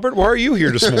 Sensei Robert, why are you here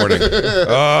this morning?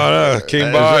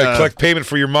 Came by, collect payment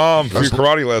for your mom for your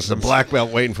karate lessons. The black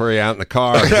belt waiting for you out in the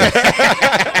car. Go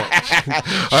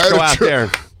out there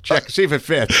and check, see if it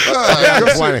fits.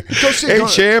 Hey,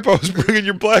 champ, I was bringing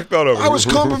your black belt over. I was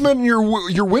complimenting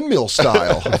your windmill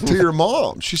style to your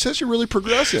mom. She says you're really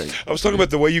progressing. I was talking about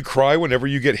the way you cry whenever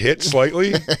you get hit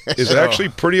slightly is actually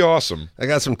pretty awesome. I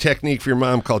got some technique for your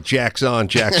mom called jacks on,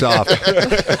 jacks off.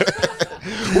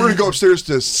 We're going to go upstairs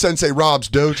to Sensei Rob's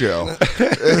dojo.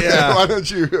 Yeah. Why don't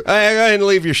you? Go ahead and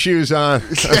leave your shoes on.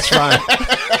 That's fine.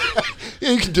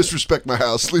 Yeah, you can disrespect my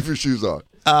house. Leave your shoes on.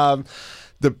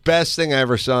 The best thing I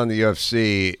ever saw in the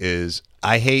UFC is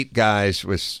I hate guys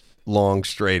with long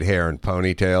straight hair and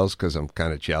ponytails because I'm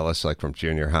kind of jealous, like from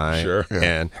junior high. Sure. Yeah.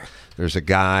 And there's a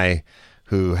guy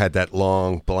who had that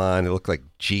long blonde. It looked like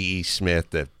G.E.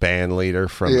 Smith, the band leader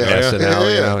from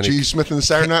SNL. You know, G.E. Smith in the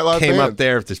Saturday Night Live came band. up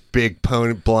there with this big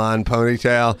blonde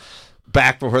ponytail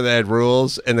back before they had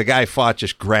rules, and the guy fought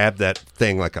just grabbed that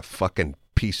thing like a fucking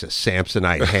piece of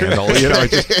Samsonite handle, you know,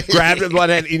 just grabbed it with one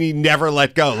hand and he never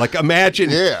let go. Like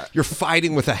imagine you're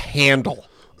fighting with a handle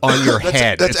on your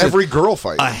head. That's every girl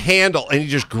fight. A handle, and he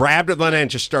just grabbed it with one hand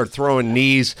and just started throwing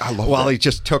knees while he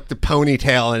just took the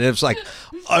ponytail, and it was like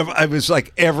I was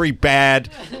like every bad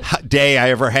day I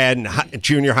ever had in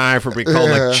junior high for being called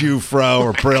like Jufro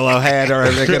or Brillo head or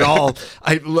anything at all.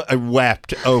 I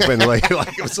wept openly. Like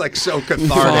it was like so cathartic.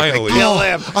 Finally. Like, kill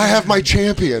him. I have my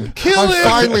champion. I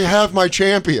finally have my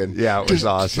champion. Yeah, it was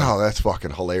awesome. Oh, that's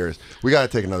fucking hilarious. We got to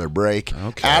take another break.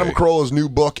 Okay. Adam Carolla's new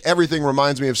book, Everything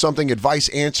Reminds Me of Something, Advice,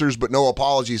 Answers, But No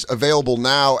Apologies, available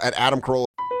now at Adam Carolla.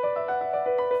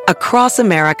 Across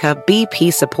America,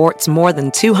 BP supports more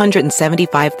than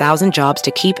 275,000 jobs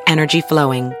to keep energy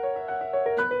flowing.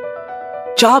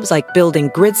 Jobs like building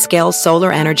grid-scale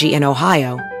solar energy in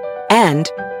Ohio and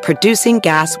producing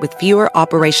gas with fewer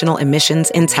operational emissions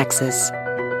in Texas.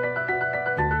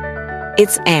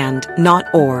 It's and, not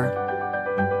or.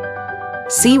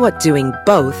 See what doing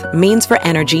both means for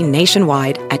energy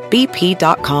nationwide at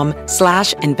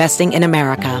bp.com/investing in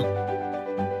America.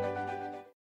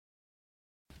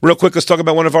 Real quick, let's talk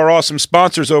about one of our awesome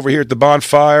sponsors over here at the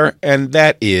Bonfire, and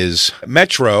that is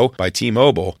Metro by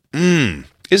T-Mobile. Isn't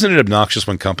it obnoxious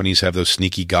when companies have those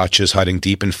sneaky gotchas hiding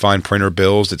deep in fine printer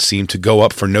bills that seem to go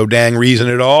up for no dang reason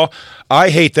at all? I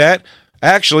hate that.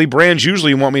 Actually, brands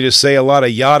usually want me to say a lot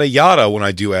of yada yada when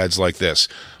I do ads like this.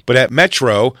 But at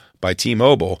Metro by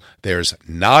T-Mobile, there's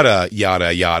nada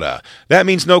yada yada. That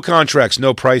means no contracts,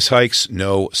 no price hikes,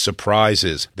 no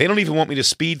surprises. They don't even want me to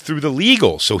speed through the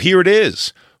legal, so here it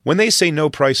is. When they say no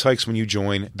price hikes when you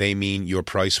join, they mean your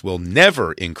price will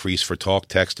never increase for talk,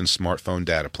 text, and smartphone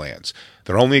data plans.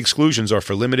 Their only exclusions are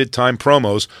for limited time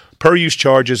promos, per-use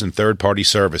charges, and third-party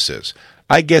services.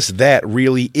 I guess that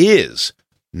really is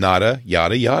nada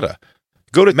yada yada.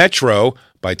 Go to Metro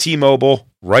by T-Mobile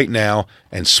right now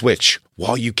and switch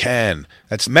while you can.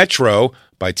 That's Metro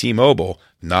by T-Mobile,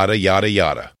 nada yada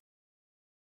yada.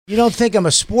 You don't think I'm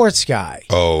a sports guy.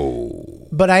 Oh.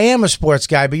 But I am a sports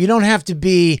guy, but you don't have to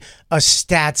be a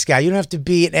stats guy. You don't have to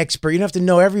be an expert. You don't have to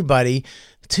know everybody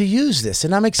to use this.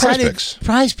 And I'm excited.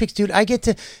 Prize Picks, dude. I get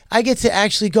to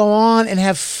actually go on and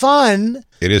have fun.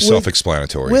 It is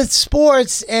self-explanatory. With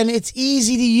sports, and it's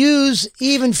easy to use,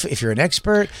 even if you're an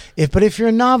expert. But if you're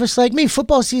a novice like me,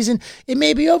 football season, it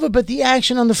may be over, but the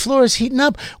action on the floor is heating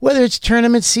up. Whether it's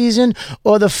tournament season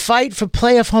or the fight for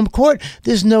playoff home court,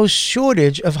 there's no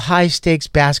shortage of high-stakes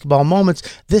basketball moments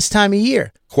this time of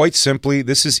year. Quite simply,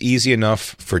 this is easy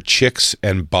enough for Chicks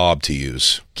and Bob to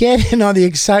use. Get in on the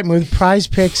excitement with Prize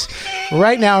Picks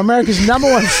right now, America's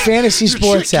 #1 fantasy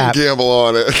sports app. Gamble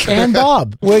on it. And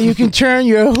Bob, where you can turn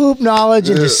your hoop knowledge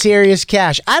into serious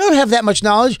cash. I don't have that much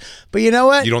knowledge, but you know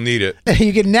what? You don't need it.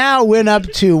 You can now win up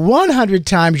to 100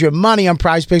 times your money on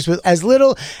Prize Picks with as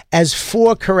little as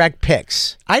 4 correct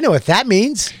picks. I know what that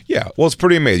means. Yeah, well, it's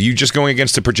pretty amazing. You're just going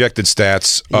against the projected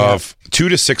stats of 2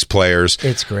 to 6 players.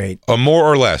 It's great. More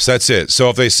or less, that's it. So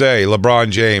if they say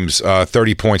LeBron James,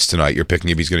 30 points tonight, you're picking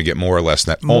if he's going to get more or less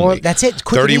than that. More, only. that's it.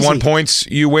 Quick 31 points,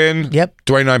 you win. Yep.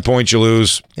 29 points, you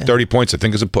lose. 30 points, I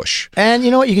think, is a push. And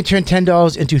you know what? You can turn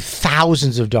 $10 into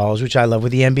thousands of dollars, which I love,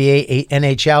 with the NBA,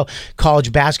 NHL,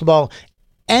 college basketball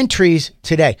entries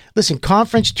today. Listen,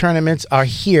 conference tournaments are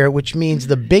here, which means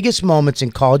the biggest moments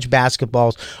in college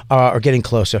basketballs are getting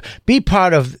closer. Be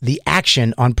part of the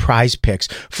action on Prize Picks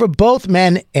for both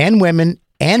men and women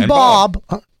and Bob.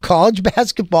 College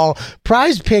basketball.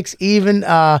 Prize Picks even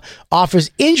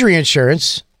offers injury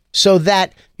insurance so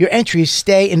that your entries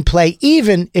stay in play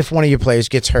even if one of your players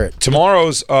gets hurt.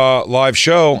 Tomorrow's live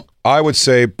show, I would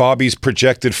say Bobby's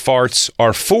projected farts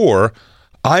are 4.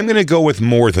 I'm going to go with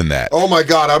more than that. Oh, my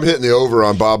God. I'm hitting the over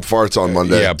on Bob Farts on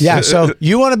Monday. Yeah, so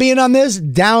you want to be in on this?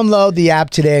 Download the app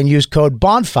today and use code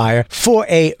BONFIRE for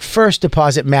a first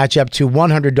deposit match up to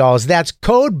 $100. That's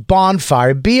code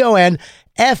BONFIRE, BONFIRE,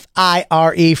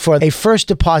 for a first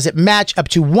deposit match up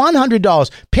to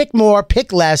 $100. Pick more,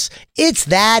 pick less. It's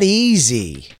that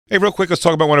easy. Hey, real quick, let's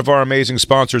talk about one of our amazing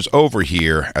sponsors over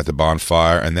here at the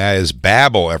Bonfire, and that is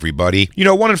Babbel, everybody. You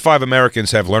know, 1 in 5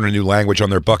 Americans have learned a new language on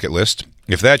their bucket list.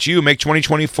 If that's you, make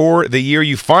 2024 the year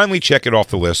you finally check it off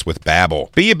the list with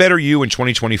Babbel. Be a better you in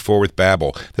 2024 with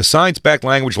Babbel, the science-backed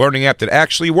language learning app that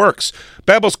actually works.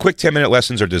 Babbel's quick 10-minute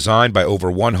lessons are designed by over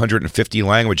 150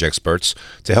 language experts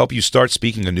to help you start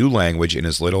speaking a new language in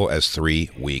as little as 3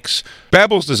 weeks.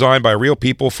 Babbel's designed by real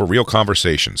people for real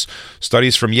conversations.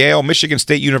 Studies from Yale, Michigan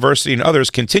State University, and others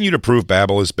continue to prove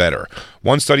Babbel is better.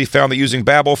 One study found that using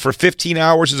Babbel for 15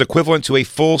 hours is equivalent to a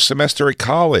full semester at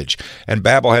college, and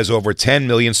Babbel has over 10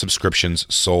 million subscriptions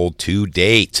sold to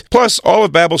date. Plus, all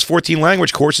of Babbel's 14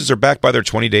 language courses are backed by their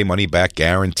 20-day money-back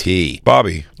guarantee.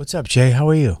 Bobby. What's up, Jay? How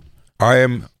are you? I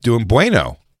am doing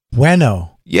bueno.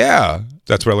 Bueno. Yeah,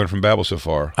 that's what I learned from Babbel so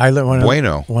far.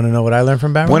 Bueno. Want to know what I learned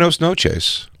from Babbel? Buenos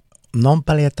noches. Non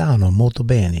parliamo molto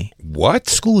bene. What?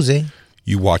 Scusi.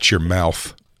 You watch your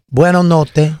mouth.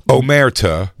 Buonanotte.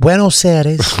 Omerta. Buenos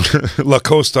Aires. La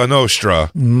Costa Nostra.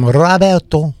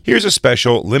 Roberto. Here's a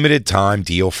special limited time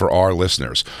deal for our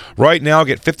listeners. Right now,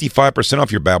 get 55% off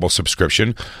your Babbel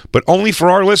subscription, but only for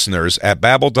our listeners at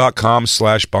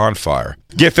babbel.com/bonfire.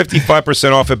 Get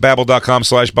 55% off at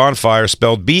babbel.com/bonfire,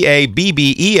 spelled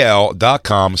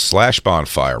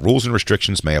BABBEL.com/bonfire. Rules and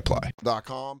restrictions may apply.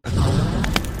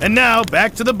 And now,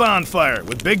 back to the Bonfire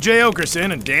with Big J.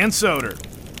 Okerson and Dan Soder.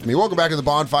 Welcome back to the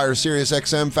Bonfire, Sirius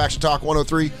XM, Faction Talk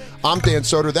 103. I'm Dan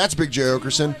Soder. That's Big J.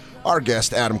 Okerson. Our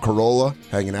guest, Adam Carolla,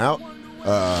 hanging out.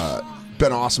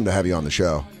 Been awesome to have you on the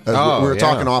show. We were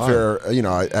talking off air. You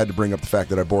know, I had to bring up the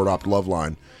fact that I board opt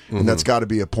Loveline. And that's got to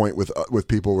be a point with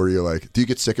people where you're like, do you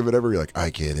get sick of it ever? You're like, I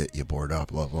get it. You board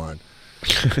up Loveline.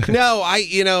 No,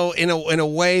 in a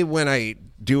way, when I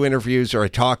do interviews or I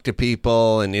talk to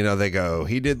people and, they go,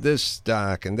 he did this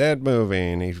doc and that movie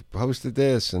and he hosted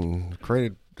this and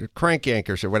created Crank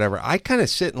Yankers or whatever, I kind of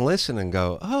sit and listen and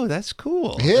go, oh, that's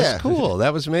cool. Yeah. That's cool.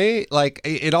 That was me. Like,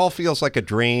 it all feels like a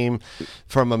dream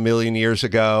from a million years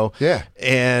ago. Yeah.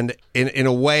 And in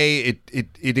a way, it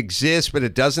exists, but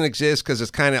it doesn't exist because it's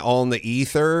kind of all in the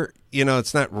ether.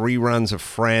 It's not reruns of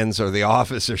Friends or The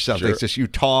Office or something. Sure. It's just you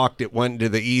talked, it went into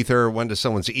the ether, went to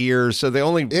someone's ears. So the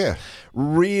only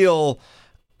real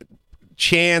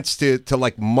chance to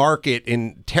like market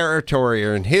in territory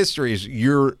or in history is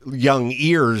your young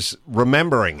ears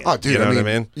remembering it. Oh, dude, you know what I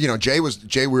mean? Jay,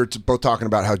 we were both talking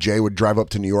about how Jay would drive up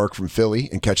to New York from Philly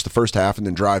and catch the first half and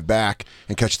then drive back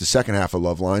and catch the second half of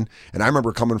Loveline. And I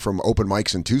remember coming from open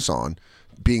mics in Tucson,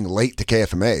 being late to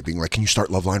KFMA, being like, can you start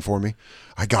Loveline for me?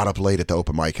 I got up late at the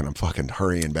open mic and I'm fucking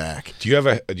hurrying back. Do you have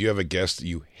a guest that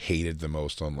you hated the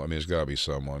most on? I mean, there's got to be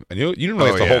someone. And you didn't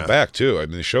really have to hold back, too. I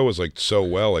mean, the show was like so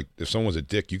well. Like, if someone was a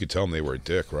dick, you could tell them they were a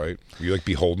dick, right? Were you like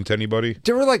beholden to anybody?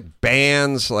 There were like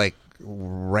bands, like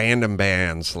random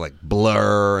bands like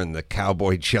Blur and the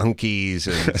Cowboy Junkies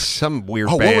and some weird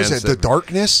bands. What was it? The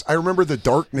Darkness? I remember the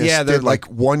Darkness did like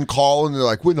one call and they're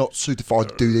like, we're not certified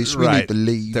to do this. We need to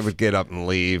leave. They would get up and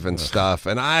leave and stuff.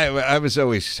 And I was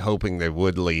always hoping they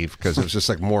would leave because it was just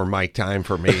like more mic time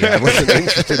for me. I wasn't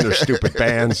interested in their stupid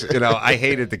bands. I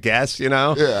hated the guests,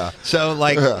 Yeah. So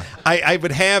like I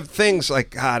would have things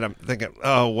like, God, I'm thinking,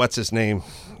 oh, what's his name?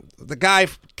 The guy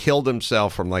killed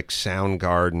himself from like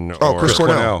Soundgarden. Oh, Chris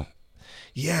Cornell.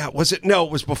 Yeah, was it? No,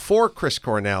 it was before Chris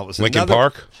Cornell. It was Linkin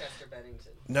Park?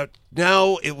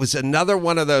 No, it was another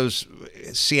one of those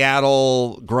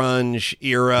Seattle grunge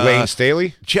era. Lane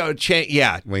Staley?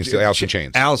 Yeah. Lane Staley, Alice in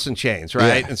Chains. Alice in Chains,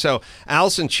 right? Yeah. And so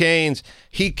Alice in Chains,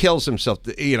 he kills himself.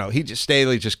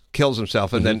 Staley just kills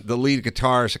himself. And then the lead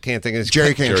guitarist, I can't think of his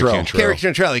Jerry Cantrell. Jerry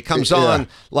Cantrell. He comes on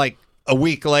like a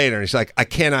week later and he's like, I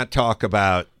cannot talk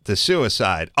about the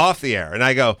suicide off the air. And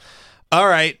I go, all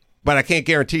right, but I can't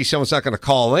guarantee someone's not going to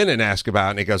call in and ask about it.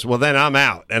 And he goes, well, then I'm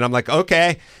out. And I'm like,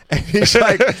 okay. And he's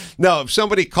like, no, if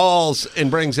somebody calls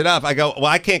and brings it up, I go, well,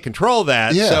 I can't control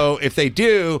that. Yeah. So if they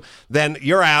do, then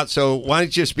you're out. So why don't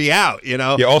you just be out, Yeah,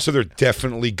 also they're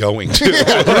definitely going to.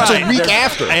 It's a week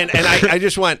after. And I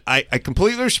just went, I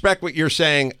completely respect what you're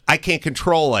saying. I can't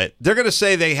control it. They're going to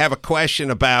say they have a question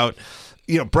about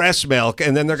breast milk,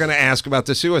 and then they're going to ask about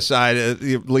the suicide of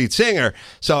the lead singer.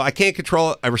 So I can't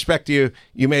control it. I respect you.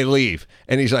 You may leave.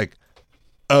 And he's like,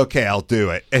 okay, I'll do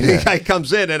it. And the guy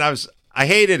comes in, and I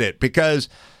hated it because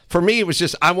for me, it was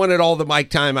just I wanted all the mic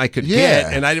time I could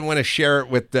get, and I didn't want to share it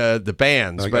with the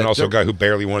bands. And also a guy who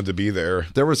barely wanted to be there.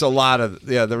 There was a lot of,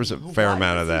 there was a fair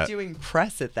amount of that. Doing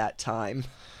press at that time.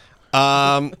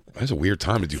 That's a weird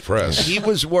time to do press. He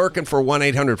was working for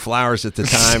 1-800-Flowers at the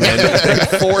time, and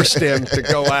they forced him to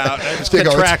go out. It's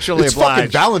contractually it's obliged.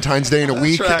 fucking Valentine's Day in a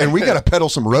week, right. And we got to peddle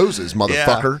some roses,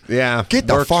 motherfucker. Yeah. Get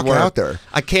the fuck out there.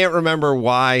 I can't remember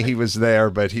why he was there,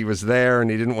 but he was there,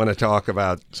 and he didn't want to talk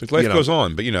about. So life goes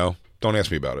on, but don't ask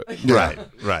me about it. Yeah.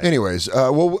 Right. Anyways,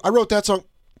 well, I wrote that song.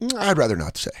 I'd rather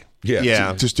not say.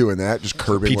 Yeah. Just doing that, just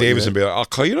curbing. Pete Davidson be like, I'll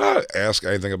call you not ask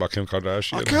anything about Kim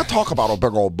Kardashian. I can't talk about a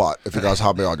big old butt if you guys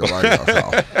have me on your radio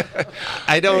show.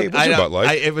 I don't. Hey, what's your butt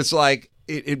like? It was like.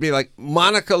 It'd be like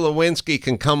Monica Lewinsky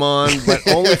can come on, but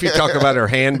only if you talk about her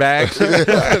handbags.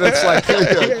 It's like,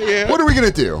 what are we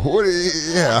gonna do? You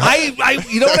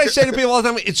know what I say to people all the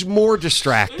time? It's more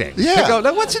distracting. Yeah. I go,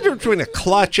 now what's the difference between a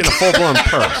clutch and a full-blown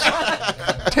purse?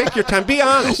 Take your time. Be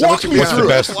honest. Walk me through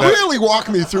it. Really walk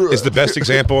me through it. Is the best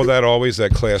example of that always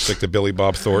that classic, the Billy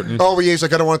Bob Thornton? Oh, yeah, he's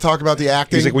like, I don't want to talk about the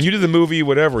acting. He's like, when you did the movie,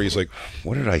 whatever, he's like,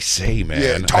 what did I say, man?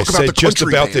 Yeah, I about said the just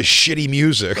country about band. the shitty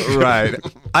music. Right.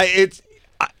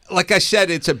 Like I said,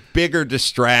 it's a bigger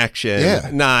distraction. Yeah.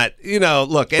 Not,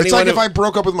 look. It's like if I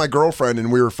broke up with my girlfriend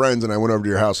and we were friends and I went over to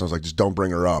your house and I was like, just don't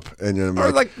bring her up. And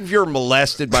or like if you're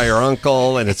molested by your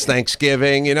uncle and it's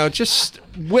Thanksgiving, just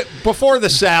before the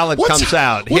salad comes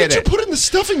out, what hit did it. you put in the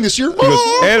stuffing this year? He goes,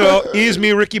 hello, is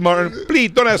me Ricky Martin.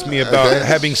 Please don't ask me about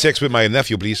having sex with my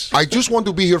nephew, please. I just want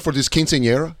to be here for this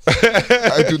quinceañera.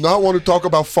 I do not want to talk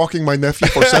about fucking my nephew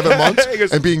for 7 months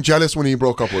and being jealous when he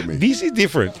broke up with me. This is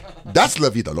different. That's La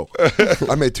Vida Loca.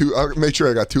 I made sure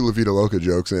I got 2 La Vida Loca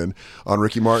jokes in on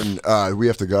Ricky Martin. We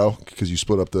have to go because you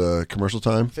split up the commercial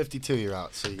time. 52, you're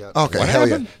out. So you got. Okay, hell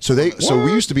yeah. So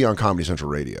we used to be on Comedy Central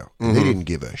Radio, and they didn't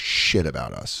give a shit about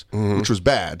us, which was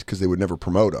bad because they would never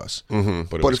promote us.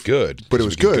 But it was good. But it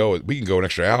was good. We can go an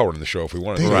extra hour in the show if we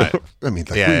wanted. Right. I mean,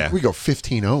 we go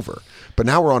 15 over. But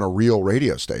now we're on a real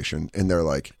radio station, and they're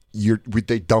like,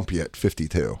 they dump you at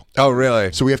 52. Oh,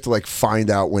 really? So we have to find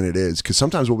out when it is, because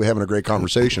sometimes we'll be having a great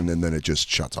conversation, and then it just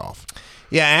shuts off.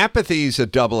 Yeah, apathy's a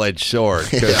double-edged sword.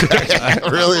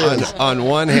 It really is. On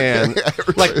one hand,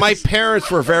 like my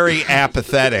parents were very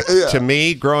apathetic to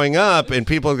me growing up, and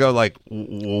people go like,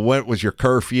 "What was your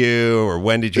curfew?" or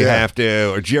 "When did you have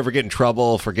to?" or "Did you ever get in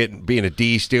trouble for being a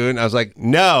D student?" I was like,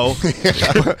 "No,"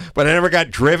 but I never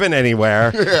got driven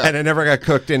anywhere, and I never got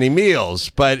cooked any meals.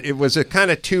 But it was a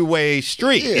kind of two-way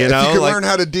street, you know. If you can learn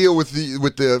how to deal with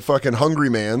the fucking hungry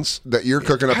mans that you're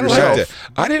cooking up yourself.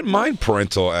 I didn't mind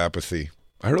parental apathy.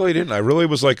 I really didn't. I really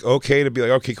was like okay to be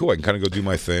like, okay, cool. I can kind of go do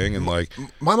my thing and like.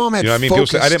 My mom had. You know what I mean? People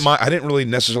say, I didn't mind. I didn't really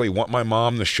necessarily want my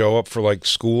mom to show up for like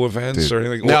school events or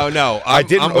anything. No. I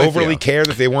didn't overly care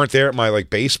that they weren't there at my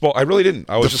like baseball. I really didn't.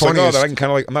 I was just like, oh, that I can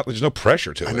kind of like. I'm not. There's no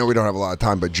pressure to it. I know we don't have a lot of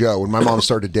time, but Joe, when my mom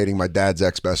started dating my dad's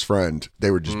ex-best friend, they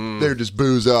were just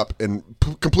booze up and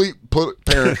complete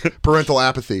parental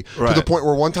apathy to the point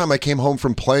where one time I came home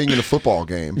from playing in a football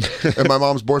game, and my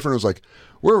mom's boyfriend was like,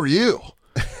 "Where were you?"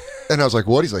 And I was like,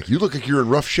 what? He's like, you look like you're in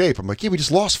rough shape. I'm like, yeah, we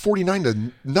just lost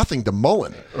 49-0 to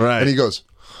Mullen. Right. And he goes,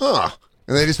 huh.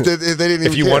 And they didn't even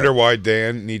If you care. wonder why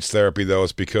Dan needs therapy, though,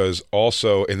 it's because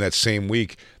also in that same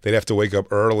week, they'd have to wake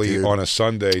up early on a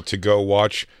Sunday to go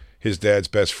watch his dad's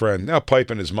best friend, now Pipe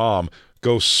and his mom,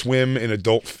 go swim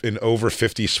in over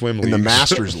 50 swim leagues. In the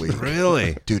Masters League.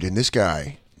 Really? Dude, and this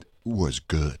guy was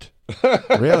good.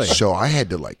 Really? So I had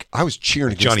to I was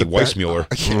cheering against Johnny the best. Weissmuller.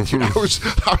 Yeah, dude,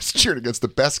 I was cheering against the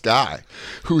best guy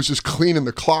who was just cleaning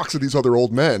the clocks of these other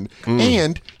old men.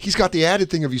 And he's got the added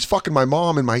thing of he's fucking my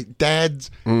mom and my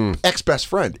dad's ex-best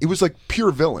friend. It was like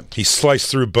pure villain. He sliced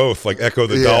through both, like Echo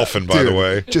the Dolphin, by the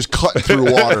way. Just cutting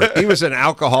through water. He was an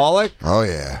alcoholic? Oh,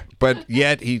 yeah. But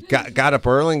yet he got up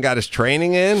early and got his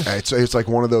training in? It's like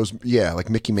one of those, like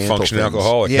Mickey Mantle Functioning things.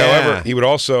 alcoholic. Yeah. However, he would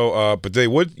also,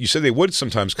 you said they would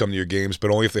sometimes come to your games,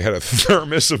 but only if they had a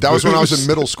thermos of That was when I was booze. in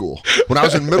middle school. When I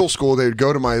was in middle school, they would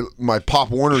go to my Pop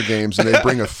Warner games and they'd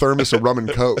bring a thermos of rum and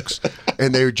cokes,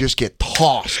 and they would just get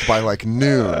tossed by like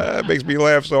noon. That makes me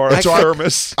laugh so hard. So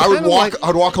Thermos. I would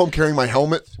walk home carrying my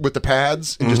helmet with the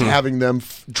pads and just having them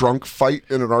drunk fight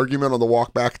in an argument on the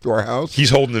walk back to our house. He's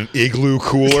holding an igloo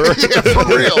cooler. Yeah, for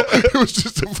real. It was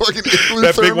just a fucking igloo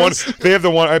That thermos. big one. They have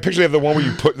the one. I picture they have the one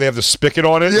where they have the spigot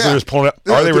on it. Yeah. So they're just pulling it.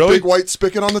 Yeah, Are they the really? big white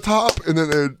spigot on the top, and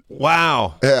then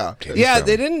Wow. yeah. Yeah,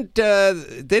 they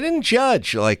didn't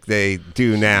judge like they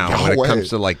do now No when way. it comes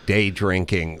to like day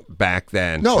drinking back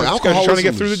then. No, Just alcoholism trying to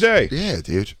get through the day. Yeah,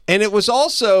 dude. And it was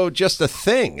also just a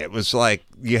thing. It was like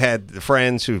you had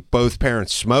friends who both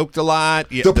parents smoked a lot.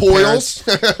 The Poyles.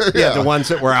 Yeah, the ones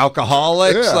that were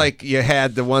alcoholics. Yeah. Like you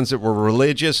had the ones that were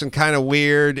religious and kind of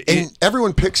weird. And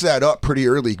everyone picks that up pretty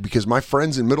early because my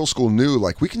friends in middle school knew,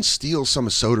 like, we can steal some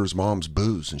of Soder's mom's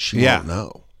booze and she won't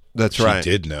know. That's She right.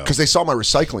 did know. Because they saw my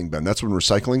recycling bin. That's when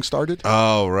recycling started.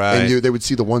 Oh, right. And they would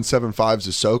see the 175s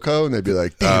of SoCo and they'd be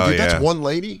like, damn, dude, that's one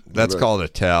lady? That's called a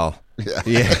tell.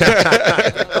 Yeah.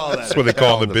 That's what they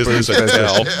call in the business. I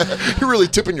tell. You're really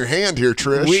tipping your hand here,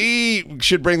 Trish. We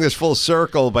should bring this full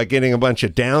circle by getting a bunch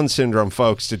of Down syndrome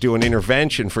folks to do an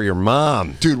intervention for your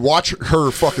mom. Dude, watch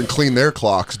her fucking clean their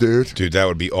clocks, dude. Dude, that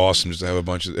would be awesome just to have a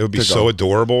bunch of. It would be so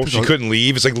adorable. She couldn't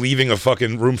leave. It's like leaving a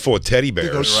fucking room full of teddy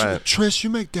bears. Right. Trish,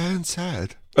 you make Dan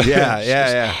sad.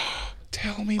 Yeah.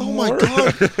 Tell me Oh more. my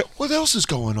God. What else is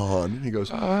going on? And he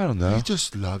goes, I don't know. he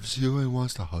just loves you and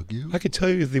wants to hug you. I could tell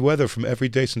you the weather from every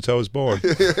day since I was born.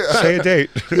 Say a date.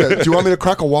 Yeah, do you want me to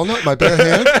crack a walnut in my bare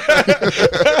hand?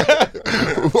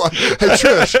 Hey,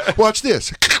 Trish, watch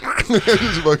this. I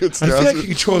feel like you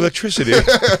control electricity.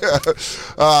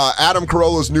 Adam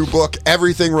Carolla's new book,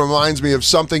 Everything Reminds Me of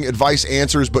Something, Advice,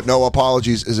 Answers, But No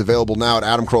Apologies, is available now at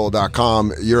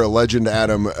adamcarolla.com. You're a legend,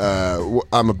 Adam.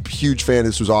 I'm a huge fan.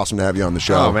 This was awesome to have you on the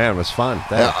show. Oh, man, it was fun.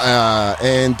 Thanks.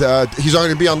 And he's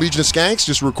going to be on Legion of Skanks.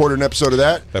 Just recorded an episode of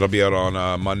that. That'll be out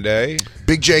on Monday.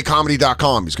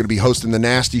 BigJComedy.com. He's going to be hosting the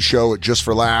Nasty Show at Just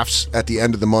for Laughs at the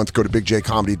end of the month. Go to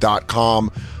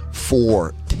BigJComedy.com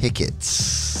for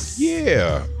tickets.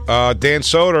 Yeah. Dan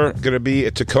Soder going to be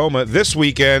at Tacoma this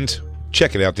weekend.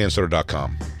 Check it out,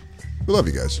 dansoder.com. We love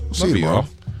you guys. We'll see Love you tomorrow.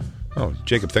 all. Oh,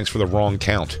 Jacob, thanks for the wrong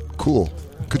count. Cool.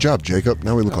 Good job, Jacob.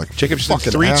 Now we look like Jacob said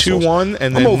fucking 3, 2, assholes. 1,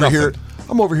 and then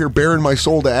I'm over here bearing my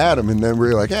soul to Adam, and then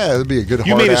we're like, that'd be a good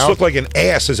You hard made us out. look like an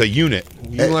ass as a unit.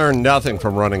 You learned nothing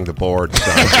from running the board,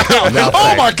 son.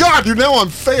 Oh my God, dude! Now I'm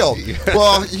failed.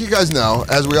 Well, you guys know,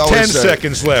 as we always 10 say.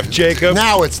 seconds left, Jacob.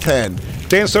 Now it's 10.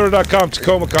 dansoder.com,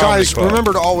 Tacoma Comedy Guys, Club.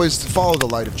 remember to always follow the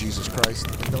light of Jesus Christ.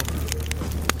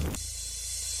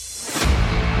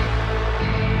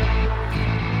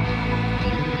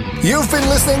 You've been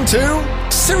listening to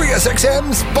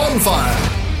SiriusXM's Bonfire.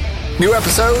 New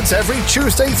episodes every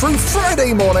Tuesday through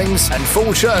Friday mornings, and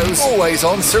full shows always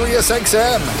on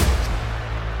SiriusXM.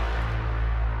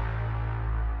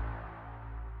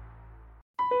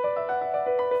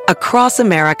 Across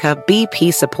America,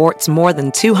 BP supports more than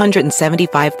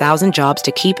 275,000 jobs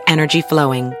to keep energy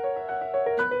flowing.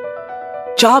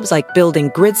 Jobs like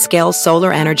building grid-scale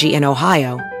solar energy in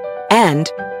Ohio and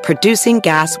producing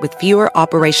gas with fewer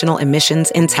operational emissions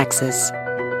in Texas.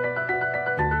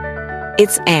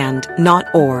 It's and, not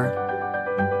or.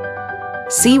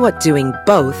 See what doing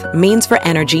both means for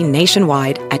energy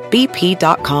nationwide at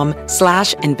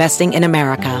bp.com/investing in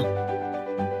America.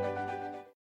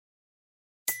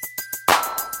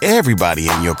 Everybody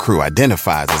in your crew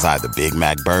identifies as either Big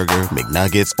Mac Burger,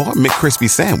 McNuggets, or McCrispy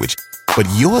Sandwich. But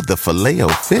you're the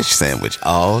Filet-O-Fish Sandwich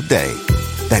all day.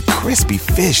 That crispy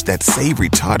fish, that savory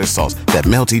tartar sauce, that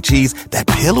melty cheese, that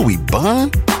pillowy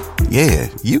bun. Yeah,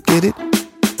 you get it.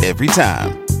 Every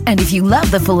time. And if you love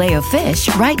the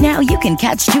Filet-O-Fish, right now you can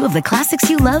catch two of the classics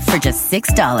you love for just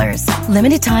 $6.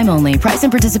 Limited time only. Price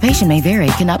and participation may vary.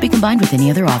 Cannot be combined with any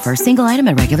other offer. Single item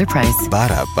at regular price.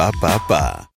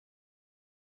 Ba-da-ba-ba-ba.